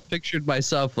 I just pictured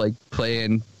myself like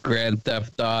playing Grand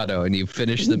Theft Auto and you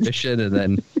finish the mission and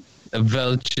then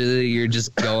eventually you're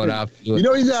just going off. You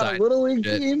know he's on side a little league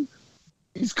shit. team?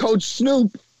 He's Coach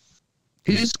Snoop.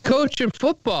 He's coaching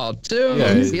football too.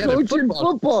 Yeah, He's He had a coaching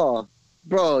football.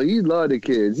 Bro, he love the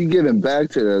kids. He giving back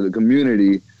to the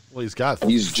community. Well, he's got.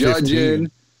 He's 15.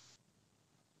 judging.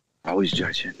 Always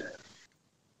judging.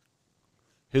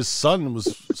 His son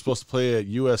was supposed to play at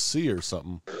USC or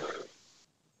something.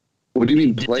 What do you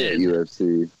mean play at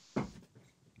UFC?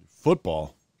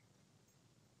 Football.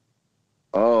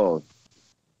 Oh.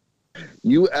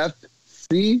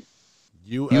 UFC?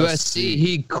 USC.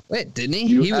 He quit, didn't he?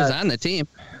 He was on the team.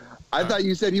 I thought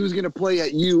you said he was going to play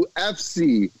at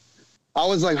UFC. I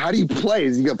was like, how do you play?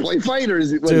 Is he going to play fight or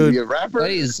is he a rapper?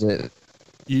 Plays it.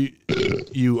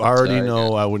 You already Sorry,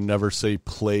 know I would never say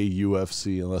play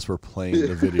UFC unless we're playing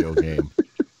the video game.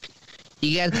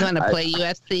 You guys want to play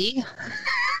UFC?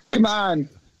 Come on.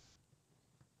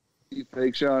 You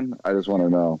fake, Sean? I just want to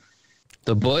know.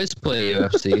 The boys play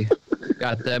UFC.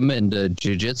 Got them into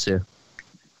jiu-jitsu.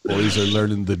 Boys are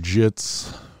learning the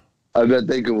jits. I bet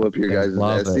they can whoop your guys'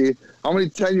 ass. See, how many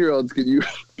 10-year-olds can you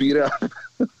beat up?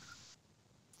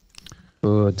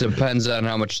 Ooh, it depends on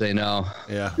how much they know.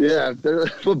 Yeah. Yeah,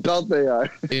 what belt they are.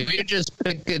 If you're just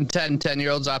picking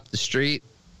 10-year-olds off the street,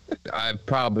 I'd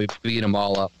probably beat them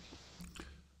all up.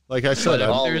 Like I said, But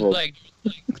if there's like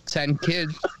 10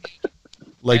 kids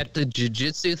at the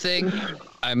jiu-jitsu thing,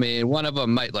 I mean, one of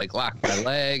them might like lock my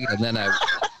leg, and then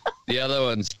the other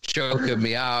one's choking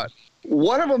me out.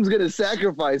 One of them's going to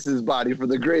sacrifice his body for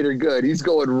the greater good. He's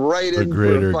going right in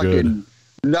for a fucking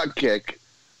nut kick.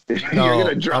 No, You're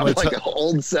going to drop like an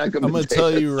old sack of I'm going to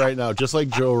tell you right now, just like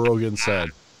Joe Rogan said.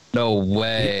 No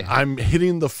way. I'm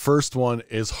hitting the first one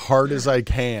as hard as I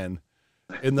can,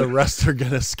 and the rest are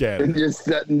going to scatter. And you're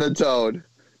setting the tone.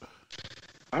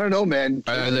 I don't know, man.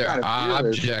 Are there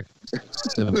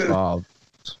objects involved?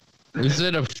 Is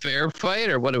it a fair fight,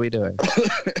 or what are we doing?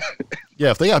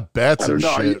 Yeah, if they got bats or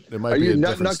shit, it might be a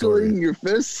different story. Are you nut-knuckling your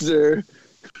fists, or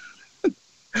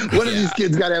one of these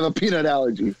kids got to have a peanut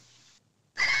allergy?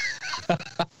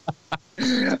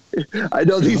 I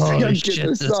know these young kids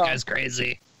are this guy's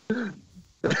crazy.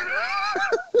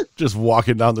 Just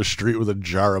walking down the street with a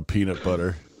jar of peanut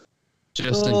butter.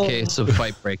 Just in case a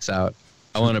fight breaks out.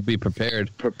 I want to be prepared.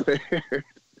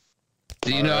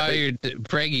 Do you know how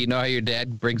Frankie, you know how your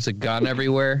dad brings a gun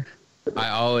everywhere? I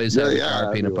always have a jar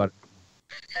of peanut butter.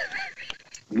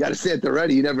 You got to stay at the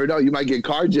ready. You never know. You might get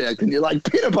carjacked, and you're like,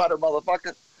 peanut butter,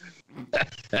 motherfucker.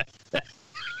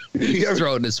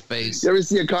 Throw it in his face. You ever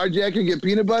see a carjacker get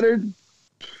peanut buttered?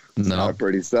 No. Not a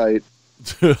pretty sight.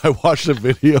 Dude, I watched a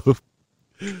video of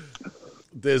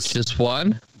this. Just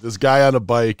one? This guy on a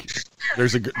bike.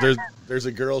 There's a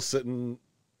girl sitting.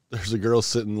 There's a girl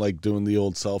sitting like doing the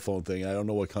old cell phone thing. I don't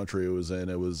know what country it was in.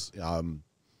 It was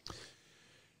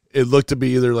it looked to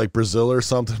be either like Brazil or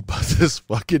something, but this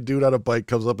fucking dude on a bike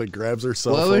comes up and grabs her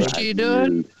cell phone. What was she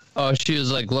doing? Oh, she was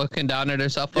like looking down at her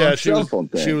cell phone? Yeah,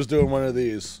 she was doing one of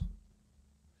these.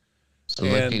 So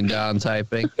looking down,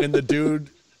 typing. And the dude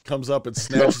comes up and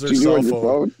snatches her cell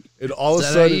phone. And all of a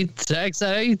sudden... Is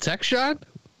that how you text, Sean?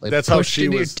 Like that's how she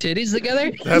was... your titties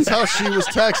together? That's how she was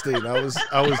texting.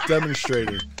 I was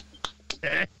demonstrating.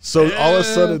 So all of a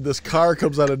sudden, this car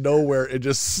comes out of nowhere and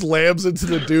just slams into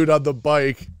the dude on the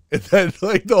bike. And then,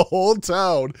 like, the whole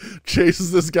town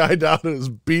chases this guy down and is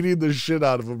beating the shit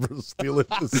out of him for stealing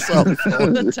his cell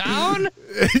phone. The town?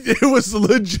 It was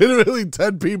legitimately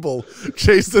 10 people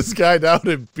chased this guy down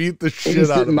and beat the shit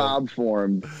out of him. Mob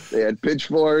formed. They had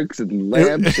pitchforks and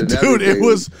lamps and dude, everything. It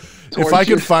was... Torches. If I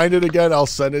can find it again, I'll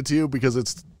send it to you because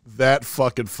it's that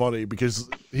fucking funny. Because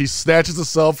he snatches the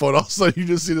cell phone, all of a sudden you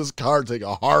just see this car take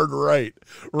a hard right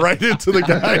into the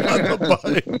guy on the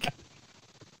bike.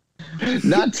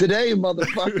 Not today,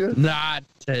 motherfucker. Not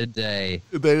today.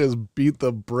 They just beat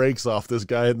the brakes off this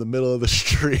guy in the middle of the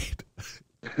street.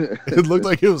 It looked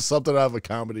like it was something out of a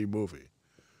comedy movie.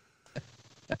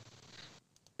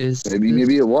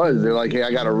 Maybe it was. They're like, hey,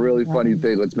 I got a really funny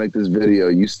thing. Let's make this video.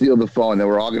 You steal the phone, then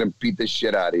we're all going to beat the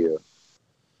shit out of you.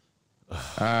 All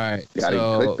right.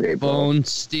 So, phone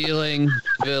stealing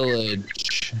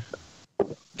village.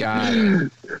 Got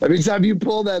it. Every time you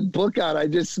pull that book out, I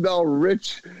just smell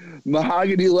rich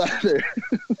mahogany leather.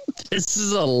 This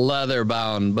is a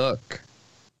leather-bound book.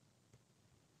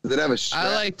 Does it have a strap?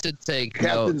 I like to take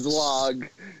Captain's notes. log.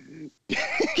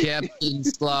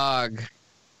 Captain's log.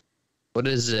 What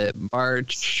is it?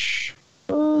 March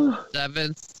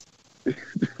 7th?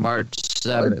 March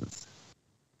 7th.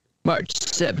 March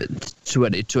 7th,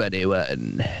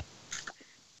 2021.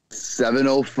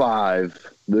 7:05.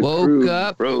 Woke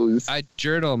up. Rose. I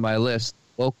journal my list.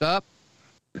 Woke up.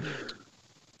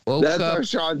 That's how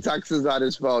Sean texts on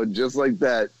his phone, just like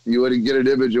that. You wouldn't get an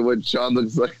image of what Sean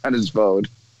looks like on his phone.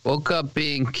 Woke up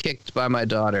being kicked by my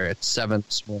daughter at 7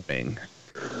 this morning.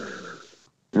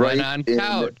 Right Went on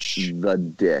couch. In the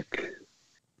dick.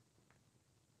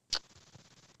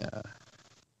 Yeah.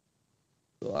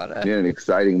 An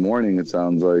exciting morning, it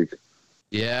sounds like.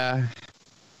 Yeah.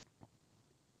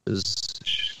 It was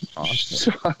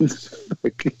awesome.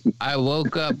 I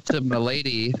woke up to my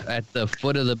lady at the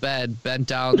foot of the bed, bent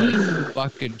down like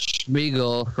fucking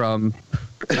Schmeagol from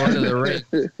Lord of the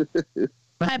Rings.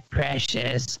 My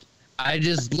precious. I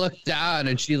just looked down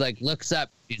and she like looks up.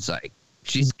 She's like,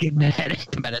 she's getting a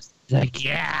headache medicine. She's like,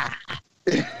 yeah.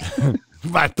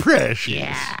 My precious.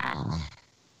 Yeah.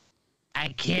 I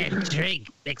can't drink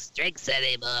mixed drinks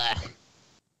anymore.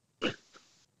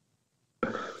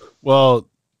 Well,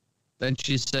 then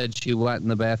she said she went in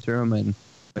the bathroom and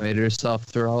made herself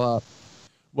throw up.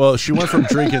 Well, she went from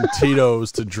drinking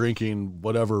Tito's to drinking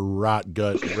whatever rot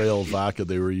gut rail vodka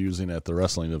they were using at the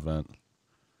wrestling event.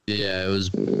 Yeah, it was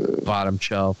bottom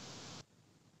shelf.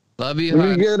 Love you, Let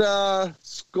hon. me get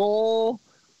skull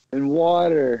and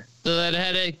water. So that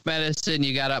headache medicine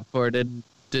you got up for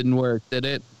didn't work, did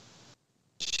it?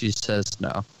 She says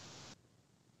no.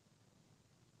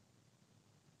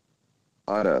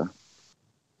 Oughta.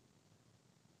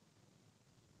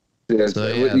 Yeah, So,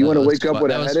 you want to wake up fun.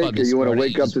 with That a was headache, fun or this you want to morning.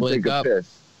 wake up Just to wake take up. a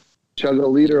piss? Chug a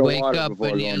liter of Wake water up before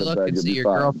and going you to look bed. and You'll see be your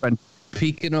fine. girlfriend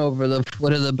peeking over the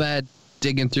foot of the bed,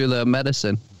 digging through the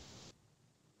medicine.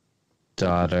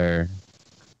 Daughter.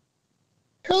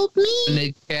 Help me! How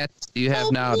many cats do you have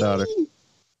Help now, me! daughter?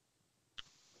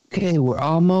 Okay, we're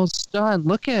almost done.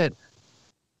 Look at.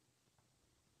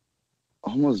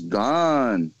 Almost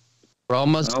done. We're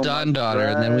almost Oh, done, my daughter,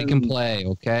 and then we can friend. play,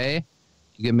 okay?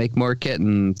 You can make more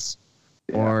kittens.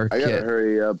 More I gotta kit.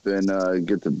 hurry up and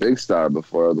get to Big Star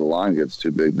before the line gets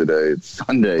too big today. It's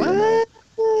Sunday. You know?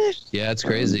 Yeah, it's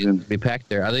crazy. Be packed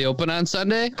there. Are they open on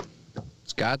Sunday?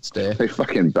 It's God's day. They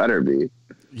fucking better be.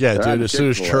 Yeah, They're dude, not as soon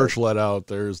as Chick-fil-A. church let out,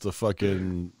 there's the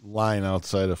fucking line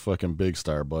outside of fucking Big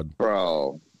Star, bud.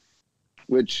 Bro.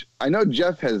 Which I know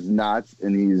Jeff has not,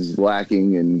 and he's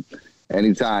lacking. And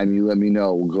anytime you let me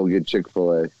know, we'll go get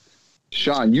Chick-fil-A.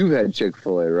 Sean, you've had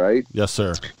Chick-fil-A, right? Yes,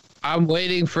 sir. I'm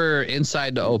waiting for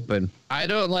inside to open. I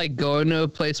don't like going to a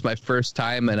place my first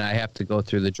time and I have to go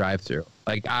through the drive-thru.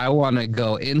 Like, I want to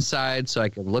go inside so I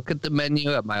can look at the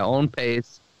menu at my own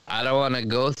pace. I don't want to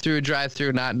go through a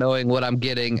drive-thru not knowing what I'm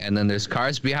getting, and then there's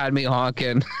cars behind me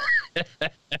honking.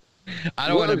 I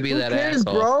don't want to be Who that cares,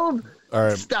 asshole. bro? All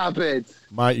right, Stop it.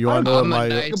 you want to know what I'm a my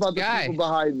nice Think about the guy. people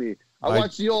behind me. I My-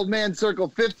 watched the old man circle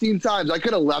 15 times. I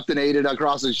could have left and ate it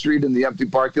across the street in the empty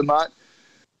parking lot.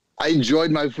 I enjoyed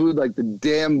my food like the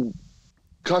damn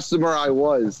customer I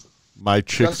was. Chick-fil-A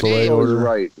Customer was order?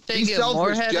 right. They Be get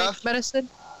more selfish, headache Jeff. medicine?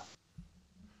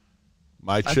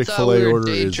 My I thought Chick-fil-A we were order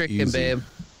day is tricking, easy. babe.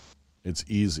 It's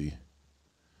easy.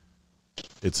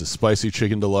 It's a spicy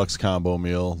chicken deluxe combo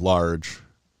meal, large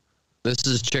This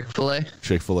is Chick-fil-A?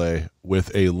 Chick-fil-A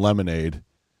with a lemonade,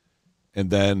 and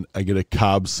then I get a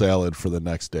Cobb salad for the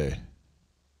next day.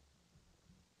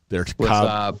 There's With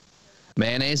Cobb.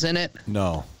 mayonnaise in it?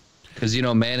 No. Because, you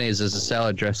know, mayonnaise is a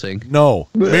salad dressing. No.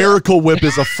 Miracle Whip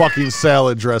is a fucking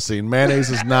salad dressing. Mayonnaise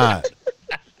is not.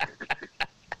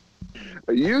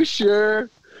 Are you sure?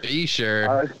 Are you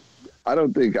sure? I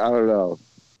don't know.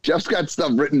 Jeff's got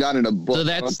stuff written down in a book. So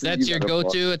I don't think that's you your got a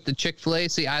book. go-to at the Chick-fil-A?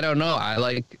 See, I don't know.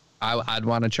 I'd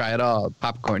want to try it all.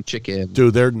 Popcorn chicken.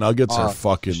 Dude, their nuggets are Oh,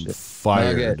 fucking shit.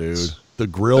 fire, Nuggets. dude. The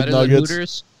grilled Better than nuggets.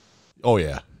 Hooters? Oh,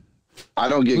 yeah. I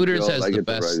don't get Hooters grilled. has I the get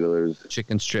the best regulars.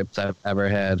 chicken strips I've ever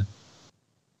had.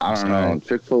 I don't Sorry. know.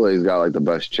 Chick-fil-A's got like the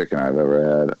best chicken I've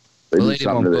ever had. They The do lady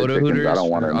something won't to go their to chickens. Hooters I don't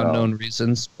want for to know. unknown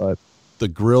reasons, but The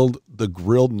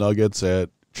grilled nuggets at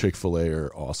Chick-fil-A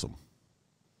are awesome.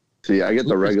 See, I get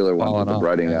the regular one with the falling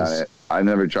off, breading on guys. it. I've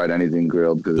never tried anything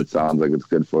grilled because it sounds like it's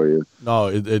good for you. No,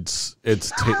 it's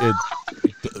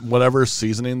whatever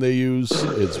seasoning they use,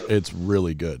 it's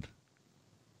really good.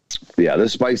 Yeah, the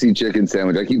spicy chicken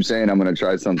sandwich. I keep saying I'm going to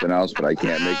try something else, but I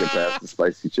can't make it past the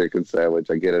spicy chicken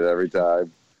sandwich. I get it every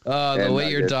time. the And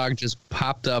way your nuggets. dog just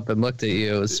popped up and looked at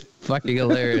you is fucking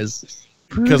hilarious.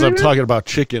 Because I'm talking about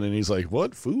chicken, and he's like,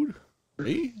 "What food?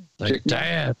 Me? Like, Chicken.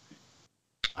 Dad.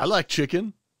 I like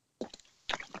chicken."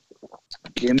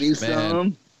 Give me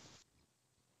some.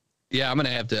 Yeah, I'm gonna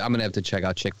have to check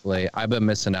out Chick-fil-A. I've been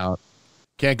missing out.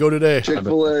 Can't go today.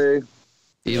 Chick-fil-A.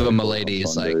 Even my lady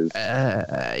is like,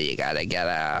 Sundays. you gotta get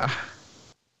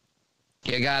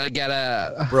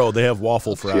a. Bro, they have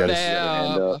waffle She had fries. a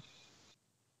hand up.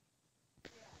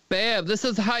 Babe, this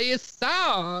is how you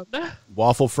sound.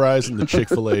 Waffle fries and the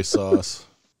Chick-fil-A sauce.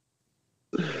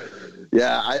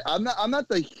 Yeah, I'm not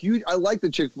the huge. I like the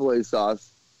Chick-fil-A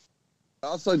sauce. I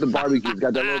also like the barbecue. It's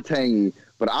got that little tangy,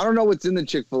 but I don't know what's in the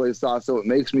Chick-fil-A sauce, so it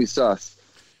makes me sus.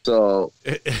 So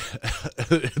It's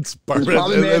there's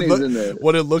probably mayonnaise in there.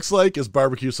 What it looks like is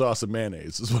barbecue sauce and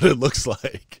mayonnaise. Is what it looks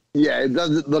like. Yeah, it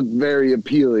doesn't look very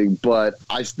appealing, but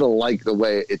I still like the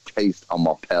way it tastes on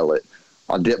my palate.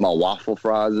 I'll dip my waffle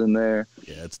fries in there.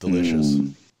 Yeah, it's delicious.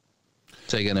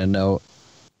 Taking a note.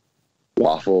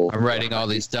 Waffle. I'm writing all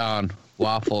these down.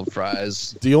 Waffle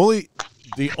fries. The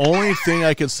only thing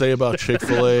I can say about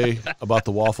Chick-fil-A, about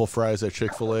the waffle fries at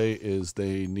Chick-fil-A, is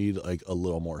they need like a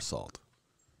little more salt.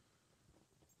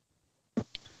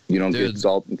 You don't Dude. get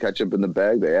salt and ketchup in the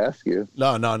bag. They ask you.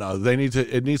 No. They need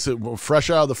to. It needs to fresh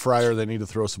out of the fryer. They need to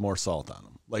throw some more salt on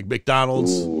them, like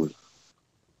McDonald's. Ooh.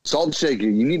 Salt shaker.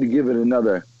 You need to give it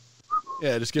another.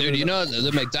 Yeah, just give Dude, it. you know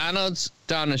the McDonald's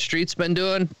down the street's been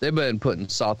doing? They've been putting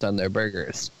salt on their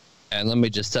burgers. And let me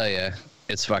just tell you,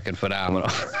 it's fucking phenomenal.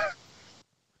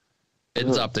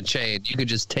 It's off the chain. You could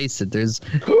just taste it. There's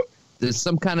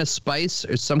some kind of spice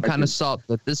or some kind of salt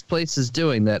that this place is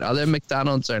doing that other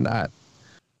McDonald's are not.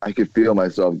 I could feel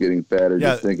myself getting fatter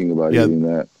just thinking about eating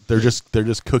that. They're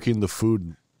just cooking the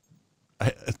food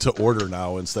to order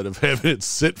now instead of having it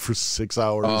sit for 6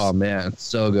 hours. Oh man, it's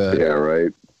so good. Yeah,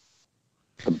 right.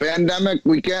 The pandemic,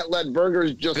 we can't let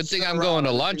burgers just. Good thing I'm going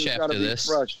to lunch after this.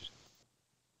 Fresh.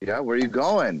 Yeah, where are you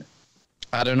going?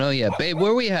 I don't know yet, babe.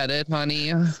 Where we headed,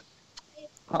 honey?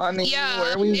 Honey,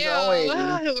 where are we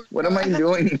going? What am I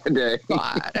doing today?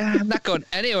 I'm not going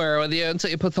anywhere with you until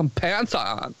you put some pants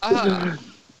on. I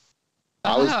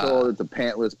was told it's a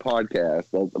pantless podcast.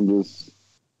 I'm just.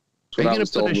 Are you going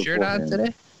to put a shirt on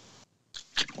today?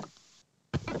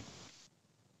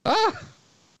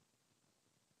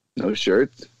 No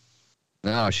shirts?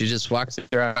 No, she just walks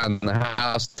around the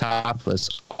house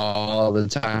topless all the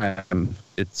time.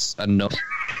 It's annoying.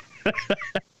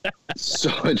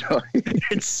 So annoying.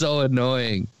 It's so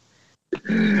annoying.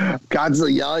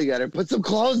 Constantly yelling at her, put some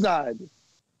clothes on.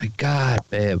 My God,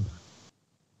 babe.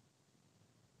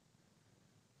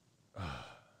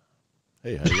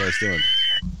 Hey, how you guys doing?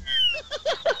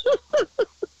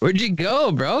 Where'd you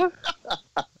go, bro?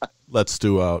 Let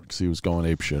Stu out because he was going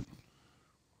ape shit.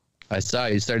 I saw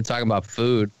you started talking about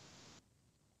food.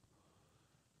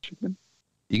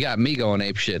 You got me going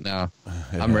ape shit now.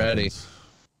 I'm ready.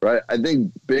 Right. I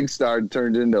think Big Star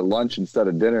turned into lunch instead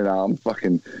of dinner now. I'm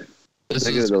fucking. This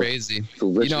is crazy.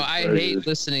 You know, I hate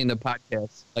listening to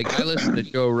podcasts. Like, I listen to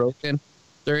Joe Rogan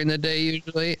during the day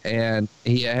usually, and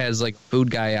he has like a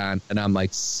food guy on, and I'm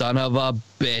like, son of a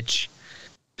bitch.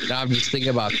 Now I'm just thinking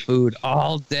about food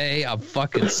all day. I'm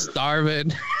fucking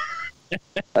starving.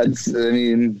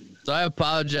 So I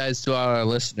apologize to all our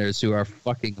listeners who are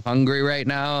fucking hungry right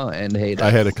now and hate us.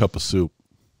 I had a cup of soup.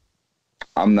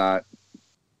 I'm not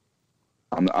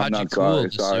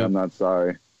sorry. Sorry, I'm not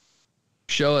sorry.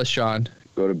 Show us, Sean.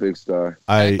 Go to Big Star.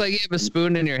 Act like you have a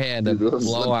spoon in your hand and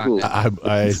blow on it. I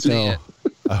know.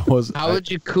 How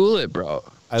would you cool it, bro?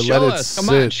 I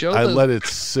let it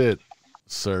sit,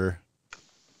 sir.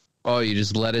 Oh, you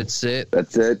just let it sit?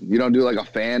 That's it? You don't do like a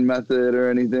fan method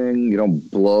or anything? You don't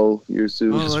blow your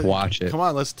soup? Just watch it. Come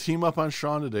on, let's team up on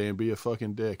Sean today and be a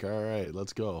fucking dick. All right,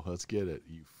 let's go. Let's get it.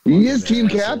 He is team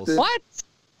captain. What?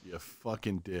 You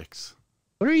fucking dicks.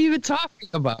 What are you even talking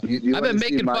about? I've been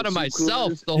making fun of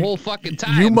myself the whole fucking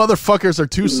time. You motherfuckers are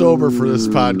too sober for this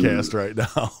podcast right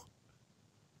now.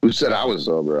 Who said I was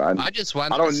sober? I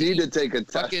don't need to take a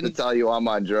test to tell you I'm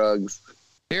on drugs.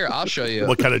 Here, I'll show you.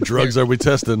 What kind of drugs are we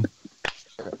testing?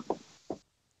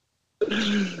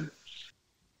 Look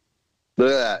at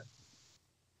that.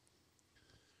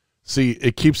 See,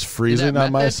 it keeps freezing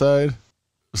on my side,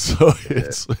 so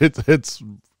it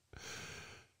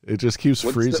just keeps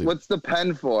freezing. What's the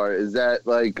pen for? Is that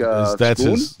like that's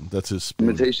spoon? That's his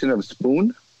spoon. Imitation of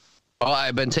spoon? Oh,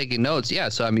 I've been taking notes. Yeah,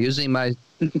 so I'm using my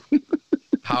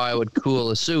how I would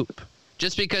cool a soup.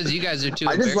 Just because you guys are too.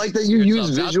 I just like that you use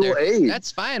visual aid.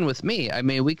 That's fine with me. I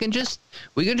mean, we can just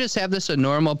have this a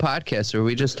normal podcast where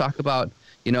we just talk about,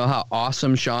 you know, how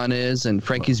awesome Sean is and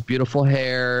Frankie's beautiful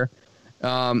hair.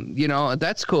 You know,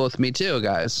 that's cool with me too,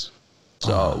 guys.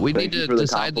 So we need to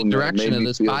decide the direction of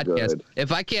this podcast. Good.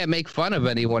 If I can't make fun of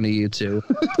any one of you two,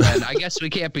 then I guess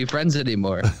we can't be friends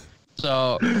anymore.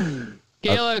 So,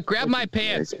 Kayla, grab my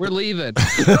pants. We're leaving.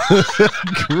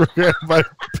 Grab my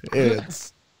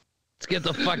pants. Let's get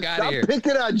the fuck out of here. Stop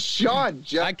picking on Sean,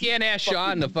 Jeff. I can't ask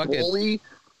Sean to fucking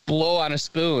blow on a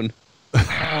spoon.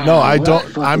 No, I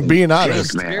don't. I'm being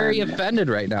honest. He's very offended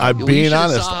right now. I'm being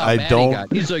honest. I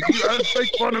don't. He's like, you gotta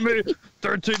make fun of me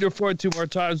 13 to 42 more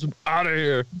times. I'm out of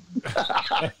here.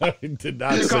 I did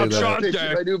not say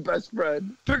that. My new best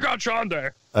friend. Pick on Sean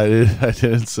there. I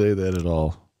didn't say that at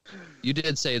all. You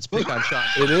did say it's pick on Sean.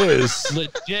 It is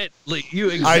legit. You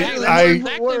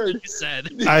exactly what you said.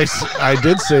 I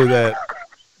did say that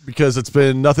because it's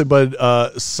been nothing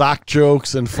but sock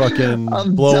jokes and fucking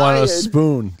blow on a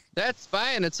spoon. That's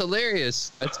fine. It's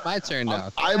hilarious. It's my turn now.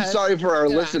 I'm sorry for our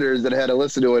listeners that had to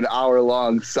listen to an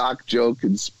hour-long sock joke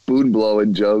and spoon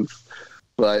blowing jokes,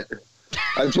 but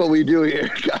that's what we do here.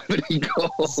 Comedy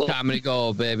Gold. Comedy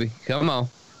Gold, baby. Come on.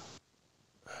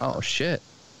 Oh shit.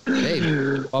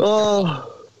 Baby.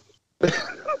 Oh.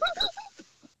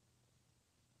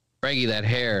 Frankie, that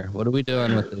hair. What are we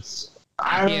doing with this?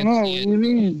 I don't know. What do you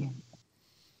mean?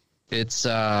 It's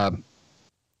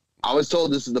I was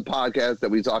told this is the podcast that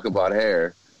we talk about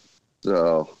hair.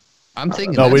 So I'm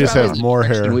thinking no, we just have more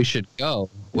hair. We should go.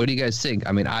 What do you guys think?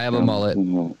 I mean, I have a mullet.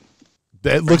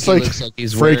 That looks like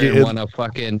he's Frankie, wearing one of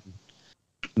fucking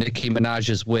Nicki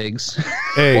Minaj's wigs.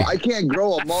 Hey, well, I can't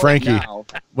grow a mullet Frankie, now.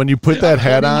 when you put that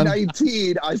hat on,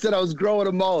 2019, I said I was growing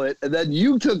a mullet, and then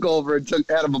you took over and took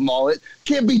out of a mullet.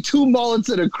 Can't be two mullets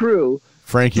in a crew.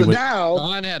 Frankie, So now,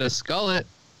 Don had a skullet.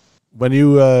 when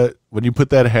you put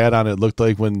that hat on, it looked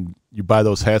like when you buy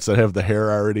those hats that have the hair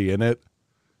already in it.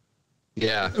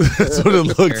 Yeah. That's what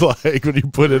it looked like when you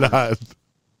put it on.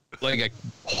 Like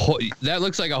that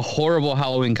looks like a horrible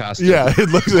Halloween costume. Yeah, it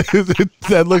looks.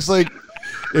 That looks like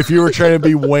if you were trying to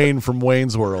be Wayne from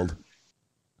Wayne's World.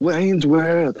 Wayne's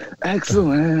World,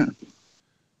 excellent.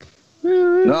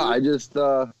 No, I just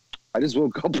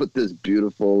woke up with this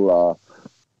beautiful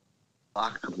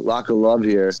lock of love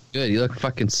here. Good. You look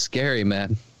fucking scary,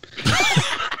 man.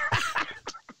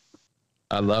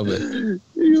 I love it.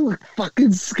 You look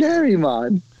fucking scary,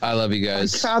 man. I love you I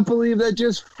guys. can't believe that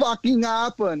just fucking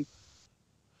happened.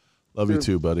 Love you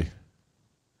too, buddy.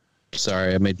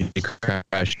 Sorry, I made you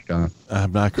crash, John.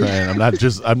 I'm not crying.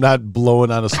 I'm not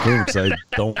blowing on a spoon because I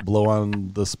don't blow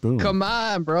on the spoon. Come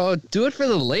on, bro. Do it for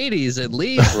the ladies at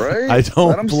least. Right? I don't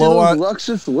Let 'em see blow those on-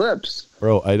 luscious lips.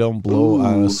 Bro, I don't blow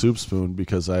on Ooh. a soup spoon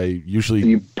because I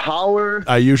usually The power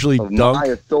dunk. of my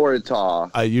authority.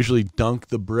 I usually dunk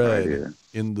the bread Right here.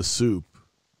 in the soup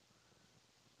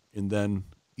and then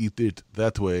eat it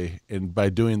that way. And by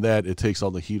doing that, it takes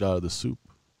all the heat out of the soup.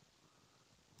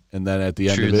 And then at the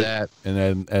end True of it, that. and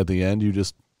then at the end, you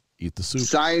just eat the soup.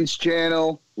 Science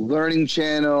channel, learning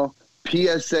channel,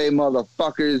 PSA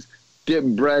motherfuckers, dip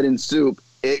bread in soup.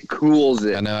 It cools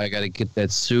it. I know I got to get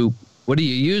that soup. What are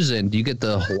you using? Do you get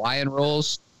the Hawaiian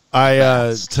rolls?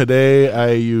 Today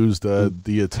I used the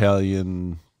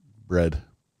Italian bread.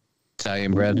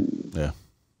 Italian bread? Yeah,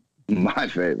 My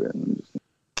favorite.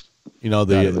 you know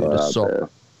Gotta the be. Out So- there.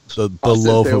 the I'll sit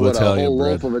loaf there of with Italian a whole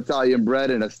bread. loaf of Italian bread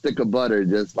and a stick of butter,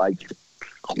 just like.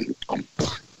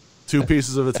 2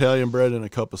 pieces of Italian bread and a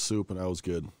cup of soup, and I was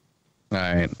good. All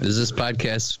right. Is this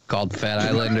podcast called Fat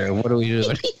Island or what are we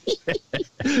doing?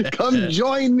 Come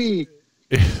join me.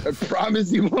 I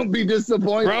promise you won't be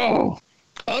disappointed. Bro!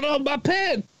 Hold on, my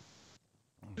pen!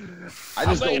 I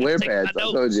just don't wear pants. I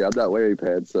told you, I'm not wearing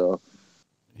pants, so.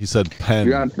 He said pen. If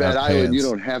you're on Fat not Island, you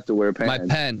pants. don't have to wear My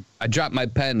pants. pen. I dropped my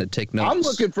pen to take notes. I'm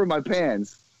looking for my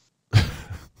pants. Have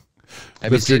you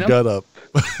Lift your seen them? gut up.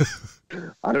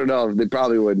 I don't know. They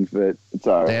probably wouldn't fit. It's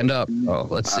all right. Stand up. Oh,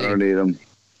 let's I see. don't need them.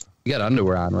 You got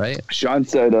underwear on, right? Sean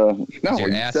said, no, Your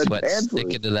he ass said sweat pants.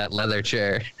 sticking to that leather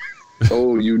chair.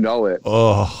 Oh, you know it.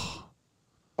 Oh,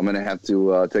 I'm going to have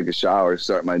to take a shower,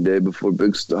 start my day before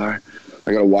Big Star.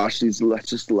 I got to wash these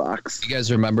luscious locks. You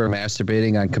guys remember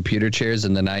masturbating on computer chairs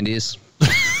in the 90s?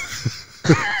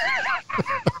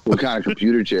 What kind of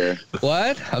computer chair?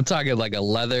 What? I'm talking like a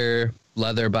leather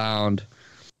bound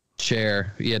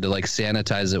chair. You had to like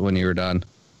sanitize it when you were done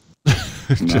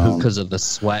No. because of the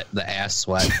sweat, the ass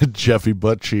sweat. Jeffy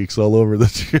butt cheeks all over the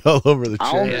chair.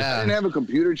 Yeah. I didn't have a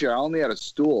computer chair. I only had a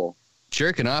stool.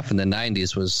 Jerking off in the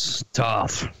 90s was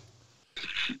tough.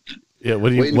 Yeah, what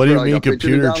do you Waiting what do for, you like, mean a picture to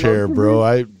computer download chair, for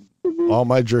bro? All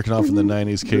my jerking off in the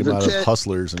 90s came There's a out of tit.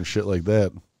 Hustlers and shit like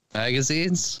that.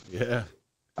 Magazines? Yeah.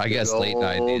 I guess late Old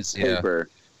 90s. Yeah, it paper.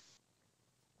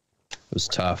 was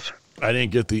tough. I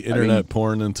didn't get the internet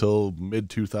porn until mid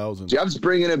 2000s. Jeff's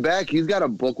bringing it back. He's got a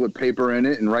book with paper in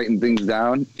it and writing things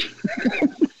down.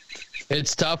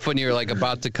 It's tough when you're like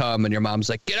about to come and your mom's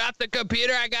like, "Get off the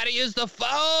computer! I gotta use the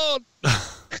phone."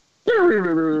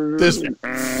 This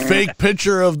fake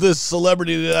picture of this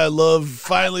celebrity that I love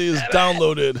finally is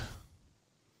downloaded.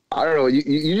 I don't know.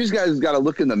 You just guys got to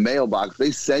look in the mailbox.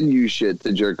 They send you shit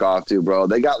to jerk off to, bro.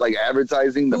 They got like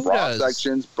advertising, the Who bra does?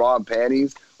 sections, bra and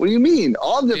panties. What do you mean?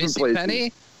 All different places.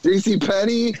 JCPenney?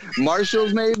 JCPenney,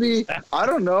 Marshalls, maybe. I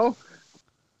don't know.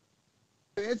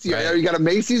 Fancy. Right. You got a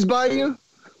Macy's by you?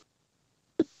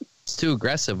 It's too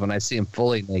aggressive when I see him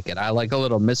fully naked. I like a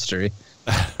little mystery.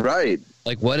 Right.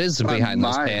 Like, what is My behind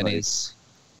those mind, panties?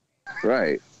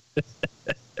 Right.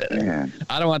 Man.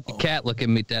 I don't want the cat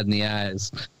looking me dead in the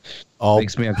eyes. All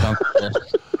Makes me uncomfortable.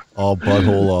 all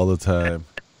butthole all the time.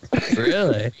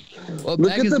 Really? What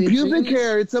Look at the magazine pubic you-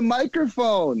 hair. It's a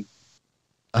microphone.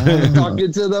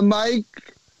 Talking to the mic.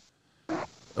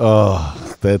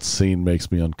 Oh, that scene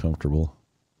makes me uncomfortable.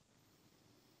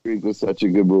 It was such a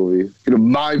good movie. Gonna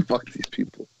mind fuck these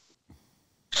people.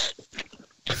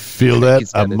 Feel that?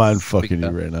 He's got I'm it mind fucking you speaked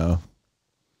up. right now.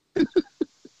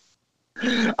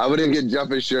 I'm gonna get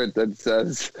Jeff a shirt that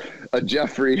says a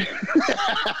Jeffrey.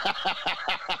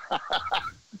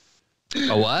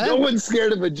 A what? No one's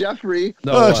scared of a Jeffrey.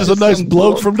 No, Oh, it's just a nice Some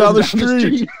bloke from down the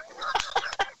street.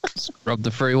 Rub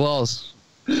the furry walls.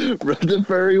 Rub the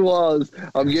furry walls.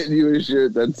 I'm getting you a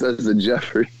shirt that says a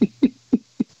Jeffrey.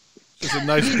 It's a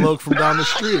nice bloke from down the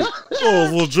street. Oh,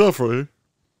 little Jeffrey.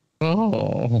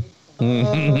 Oh.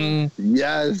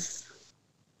 Yes.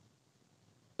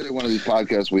 One of these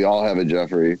podcasts, we all have a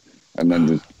Jeffrey, and then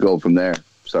just go from there.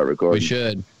 Start recording. We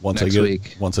should. Once next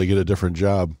week. Once I get a different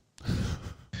job.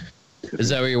 Is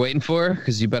that what you're waiting for?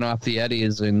 Because you've been off the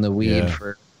eddies in the weed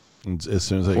for as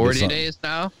soon as I 40 days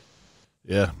now?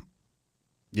 Yeah.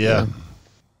 Yeah.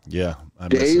 Yeah.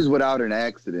 Days without an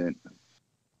accident.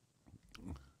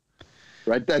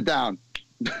 Write that down.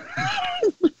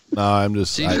 No, I'm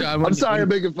just. I'm sorry I'm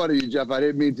making fun of you, Jeff. I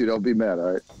didn't mean to. Don't be mad,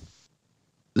 all right?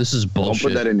 This is bullshit.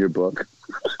 Don't put that in your book.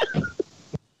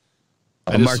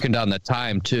 I'm marking down the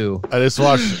time, too. I just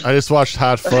watched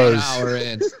Hot Fuzz. An hour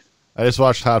in. I just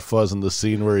watched Hot Fuzz and the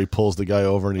scene where he pulls the guy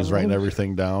over and he's writing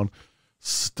everything down.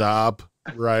 Stop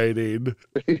writing.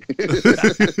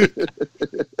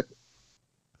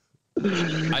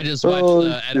 I just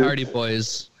watched Ed Hardy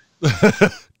Boys.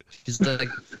 He's like,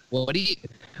 well,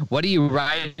 what are you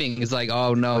writing? He's like,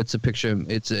 oh no, it's a picture.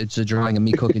 It's a drawing of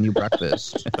me cooking you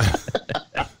breakfast.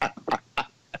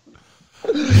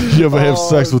 You ever have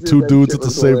sex with two dudes at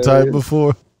the same time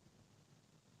before?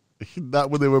 Not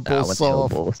when they were both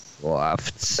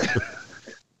soft.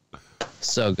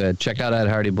 So good. Check out Ed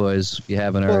Hardy Boys if you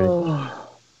haven't already.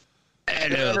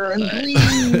 Hello,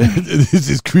 this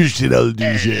is Christian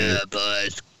Aldesia.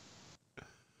 boys.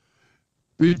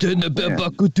 Return the belt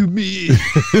buckle to me.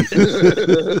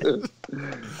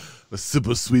 A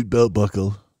super sweet belt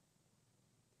buckle.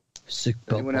 Sick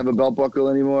belt. Anyone have a belt buckle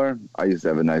anymore? I used to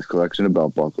have a nice collection of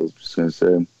belt buckles. Just gonna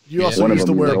say. You also used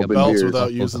to wear belts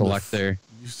without using you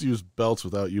used to use belts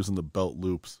without using the belt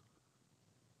loops.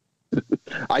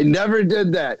 I never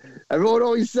did that. Everyone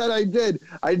always said I did.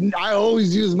 I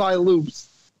always used my loops.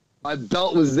 My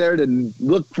belt was there to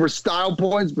look for style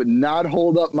points, but not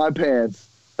hold up my pants.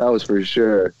 That was for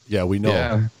sure. Yeah, we know.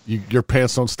 Yeah. Your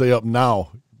pants don't stay up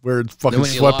now. Wearing fucking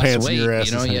sweatpants in your ass.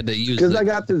 You know, you had to use because I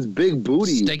got this big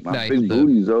booty. Steak my knife big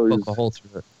booty's always poke a hole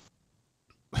through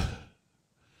it.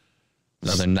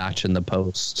 Another notch in the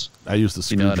post. I used the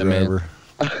screwdriver.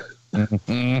 You know what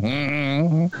I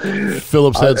mean?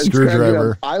 Phillips head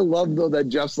screwdriver. I love though that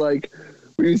Jeff's like.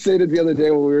 We said it the other day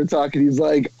when we were talking. He's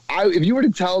like, if you were to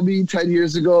tell me 10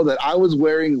 years ago that I was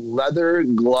wearing leather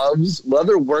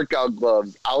workout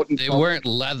gloves out in They public, weren't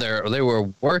leather. They were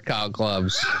workout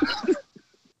gloves.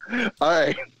 all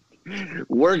right,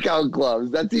 workout gloves.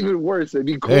 That's even worse. It'd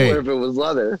be cooler if it was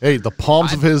leather. Hey, the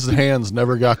palms of his hands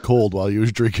never got cold while he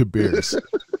was drinking beers.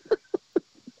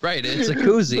 Right, it's a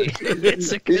koozie.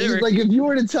 It's like if you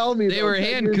were to tell me they were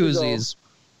hand koozies.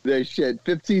 That shit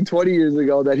 15, 20 years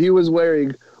ago that he was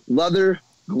wearing leather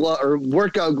or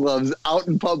workout gloves out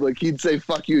in public, he'd say,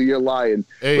 fuck you, you're lying.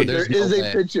 Hey, but there is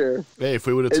a picture. Hey, if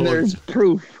we would have told there's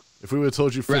proof. If we would have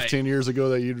told you 15 years ago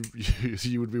that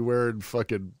you would be wearing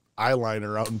fucking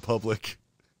eyeliner out in public.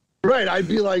 Right, I'd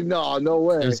be like, no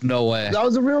way. There's no way. That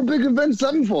was a real big Avenged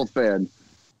Sevenfold fan.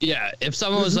 Yeah, if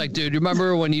someone was like, dude, you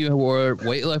remember when you wore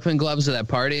weightlifting gloves at that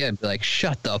party? I'd be like,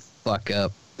 shut the fuck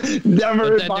up.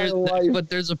 Never in my life. But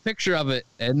there's a picture of it,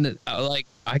 and I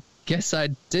guess I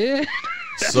did.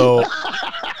 So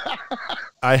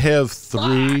I have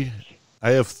three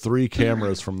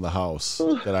cameras from the house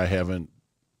that I haven't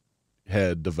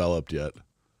had developed yet.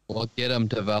 Well, get them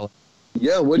developed.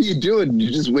 Yeah, what are you doing?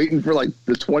 You're just waiting for like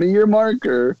the 20-year mark,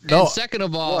 or no? And second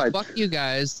of all, fuck you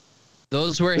guys.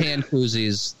 Those were hand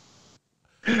koozies.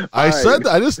 I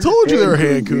just told you they were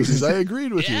hand koozies. I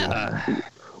agreed with you.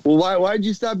 Well, why'd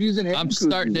you stop using hand koozies? I'm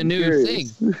starting a new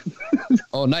thing.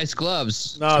 Oh, nice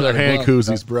gloves. No, they're hand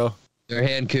koozies, bro. They're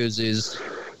hand koozies.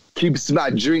 Keeps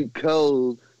my drink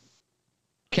cold.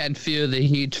 Can't feel the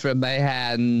heat from my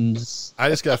hands. I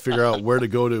just got to figure out where to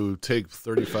go to take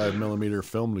 35 millimeter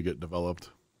film to get developed.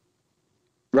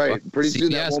 Right. Pretty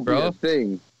soon that won't be a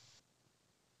thing.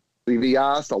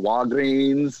 CVS, the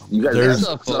Walgreens. You guys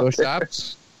have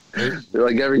Photoshops. They're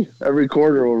like every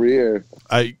quarter over here.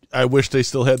 I wish they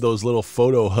still had those little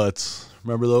photo huts.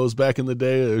 Remember those back in the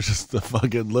day? It was just a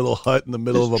fucking little hut in the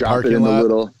middle of a parking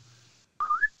lot.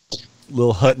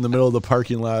 Little hut in the middle of the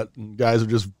parking lot, and guys are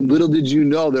just. Little did you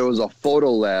know there was a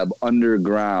photo lab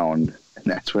underground, and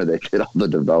that's where they did all the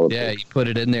development. Yeah, you put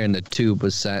it in there, and the tube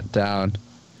was sat down.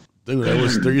 Dude,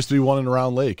 there used to be one in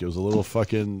Round Lake. It was a little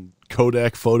fucking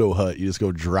Kodak photo hut. You just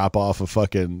go drop off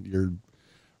your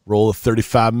roll of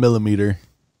 35 millimeter.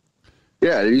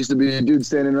 Yeah, there used to be a dude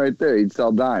standing right there. He'd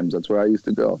sell dimes. That's where I used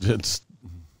to go. That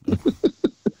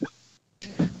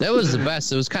was the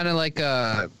best. It was kind of like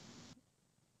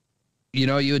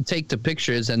you would take the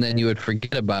pictures and then you would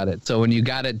forget about it. So when you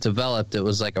got it developed, it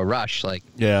was like a rush. Like,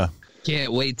 yeah,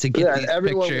 Can't wait to get these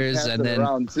pictures, and then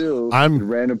around too.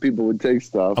 Random people would take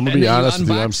stuff. I'm gonna be honest with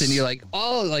you. And you're like,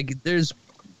 oh, like there's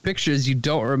pictures you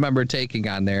don't remember taking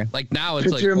on there. Like now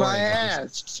it's picture like my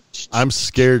ass. I'm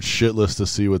scared shitless to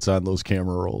see what's on those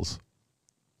camera rolls.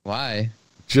 Why?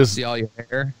 Just see all your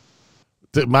hair.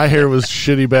 My hair was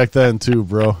shitty back then too,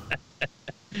 bro.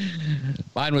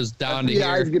 Mine was down to here.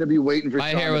 I was gonna be waiting for. My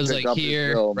hair was like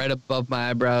here, right above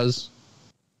my eyebrows.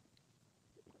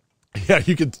 Yeah,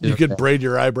 you could braid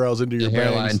your eyebrows into your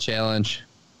hairline bangs. Challenge.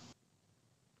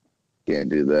 Can't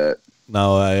do that.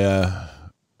 No,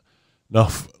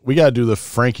 we gotta do the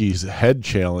Frankie's head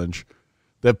challenge.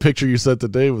 That picture you sent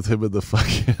today with him in the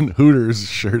fucking Hooters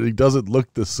shirt, he doesn't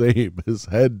look the same. His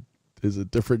head is a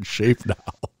different shape now.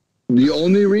 The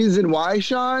only reason why,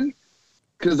 Sean,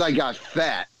 because I got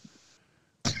fat.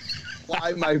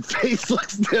 Why my face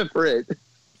looks different?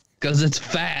 Because it's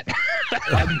fat.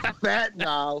 I'm fat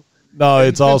now. No,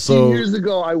 it's also years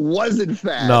ago I wasn't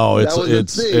fat. No,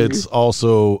 it's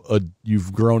also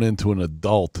you've grown into an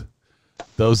adult.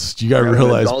 You gotta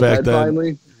realize back then.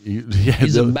 Finally?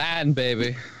 He's a man,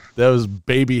 baby. That was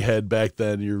baby head back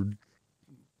then. Your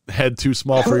head too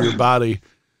small for your body.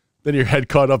 Then your head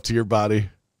caught up to your body.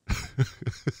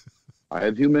 I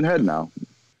have human head now.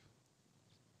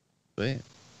 Wait.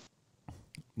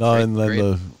 No, and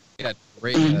then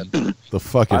great head. The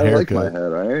fucking I haircut. like my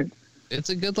head, all right? It's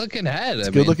a good looking head. It's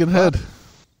a good looking head.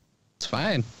 It's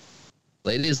fine.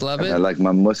 Ladies love it. I like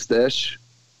my mustache.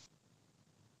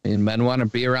 And men want to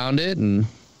be around it, and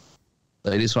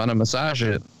ladies want to massage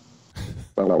it.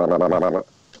 Want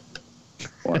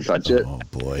to touch it? Oh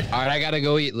boy! All right, I gotta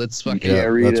go eat. Let's fucking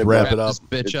let's wrap it up.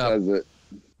 This bitch up.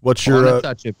 What's your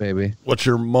touch it, baby? What's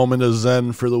your moment of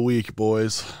zen for the week,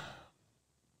 boys?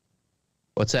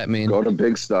 What's that mean? Go to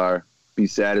Big Star. Be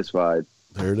satisfied.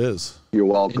 There it is. You're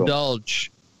welcome.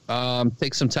 Indulge.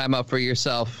 Take some time out for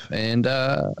yourself and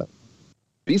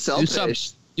be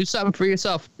selfish. Do something for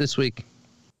yourself this week.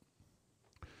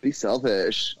 Be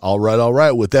selfish. All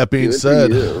right. With that being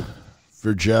said,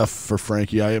 for Jeff, for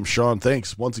Frankie, I am Sean.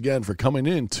 Thanks once again for coming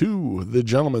in to the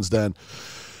Gentleman's Den.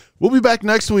 We'll be back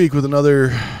next week with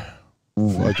another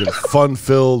fucking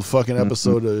fun-filled fucking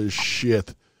episode of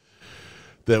shit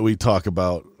that we talk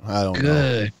about. I don't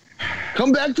know.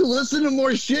 Come back to listen to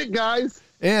more shit, guys.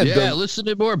 And listen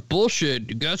to more bullshit.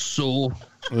 You guess so.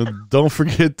 Don't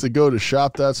forget to go to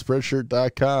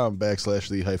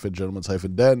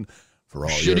shop.spreadshirt.com/the-gentleman's-den for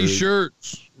all shitty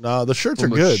shirts. No, the shirts are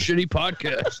good. Shitty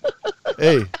podcast.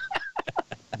 Hey,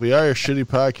 we are a shitty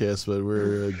podcast, but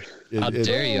we're. How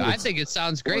dare you? I think it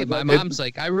sounds great. My mom's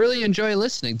like, I really enjoy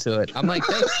listening to it. I'm like,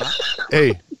 thanks, Mom.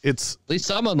 Hey, at least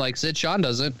someone likes it. Sean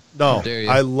doesn't. No, How dare you?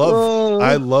 I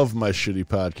love my shitty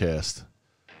podcast.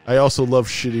 I also love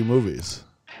shitty movies.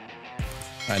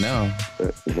 I know.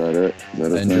 Is that it? I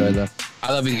enjoy them.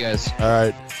 I love you guys.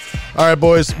 All right,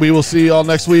 boys. We will see you all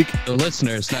next week. The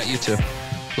listeners, not you two.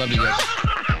 Love you guys.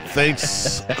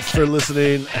 Thanks for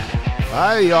listening.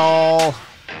 Bye, y'all.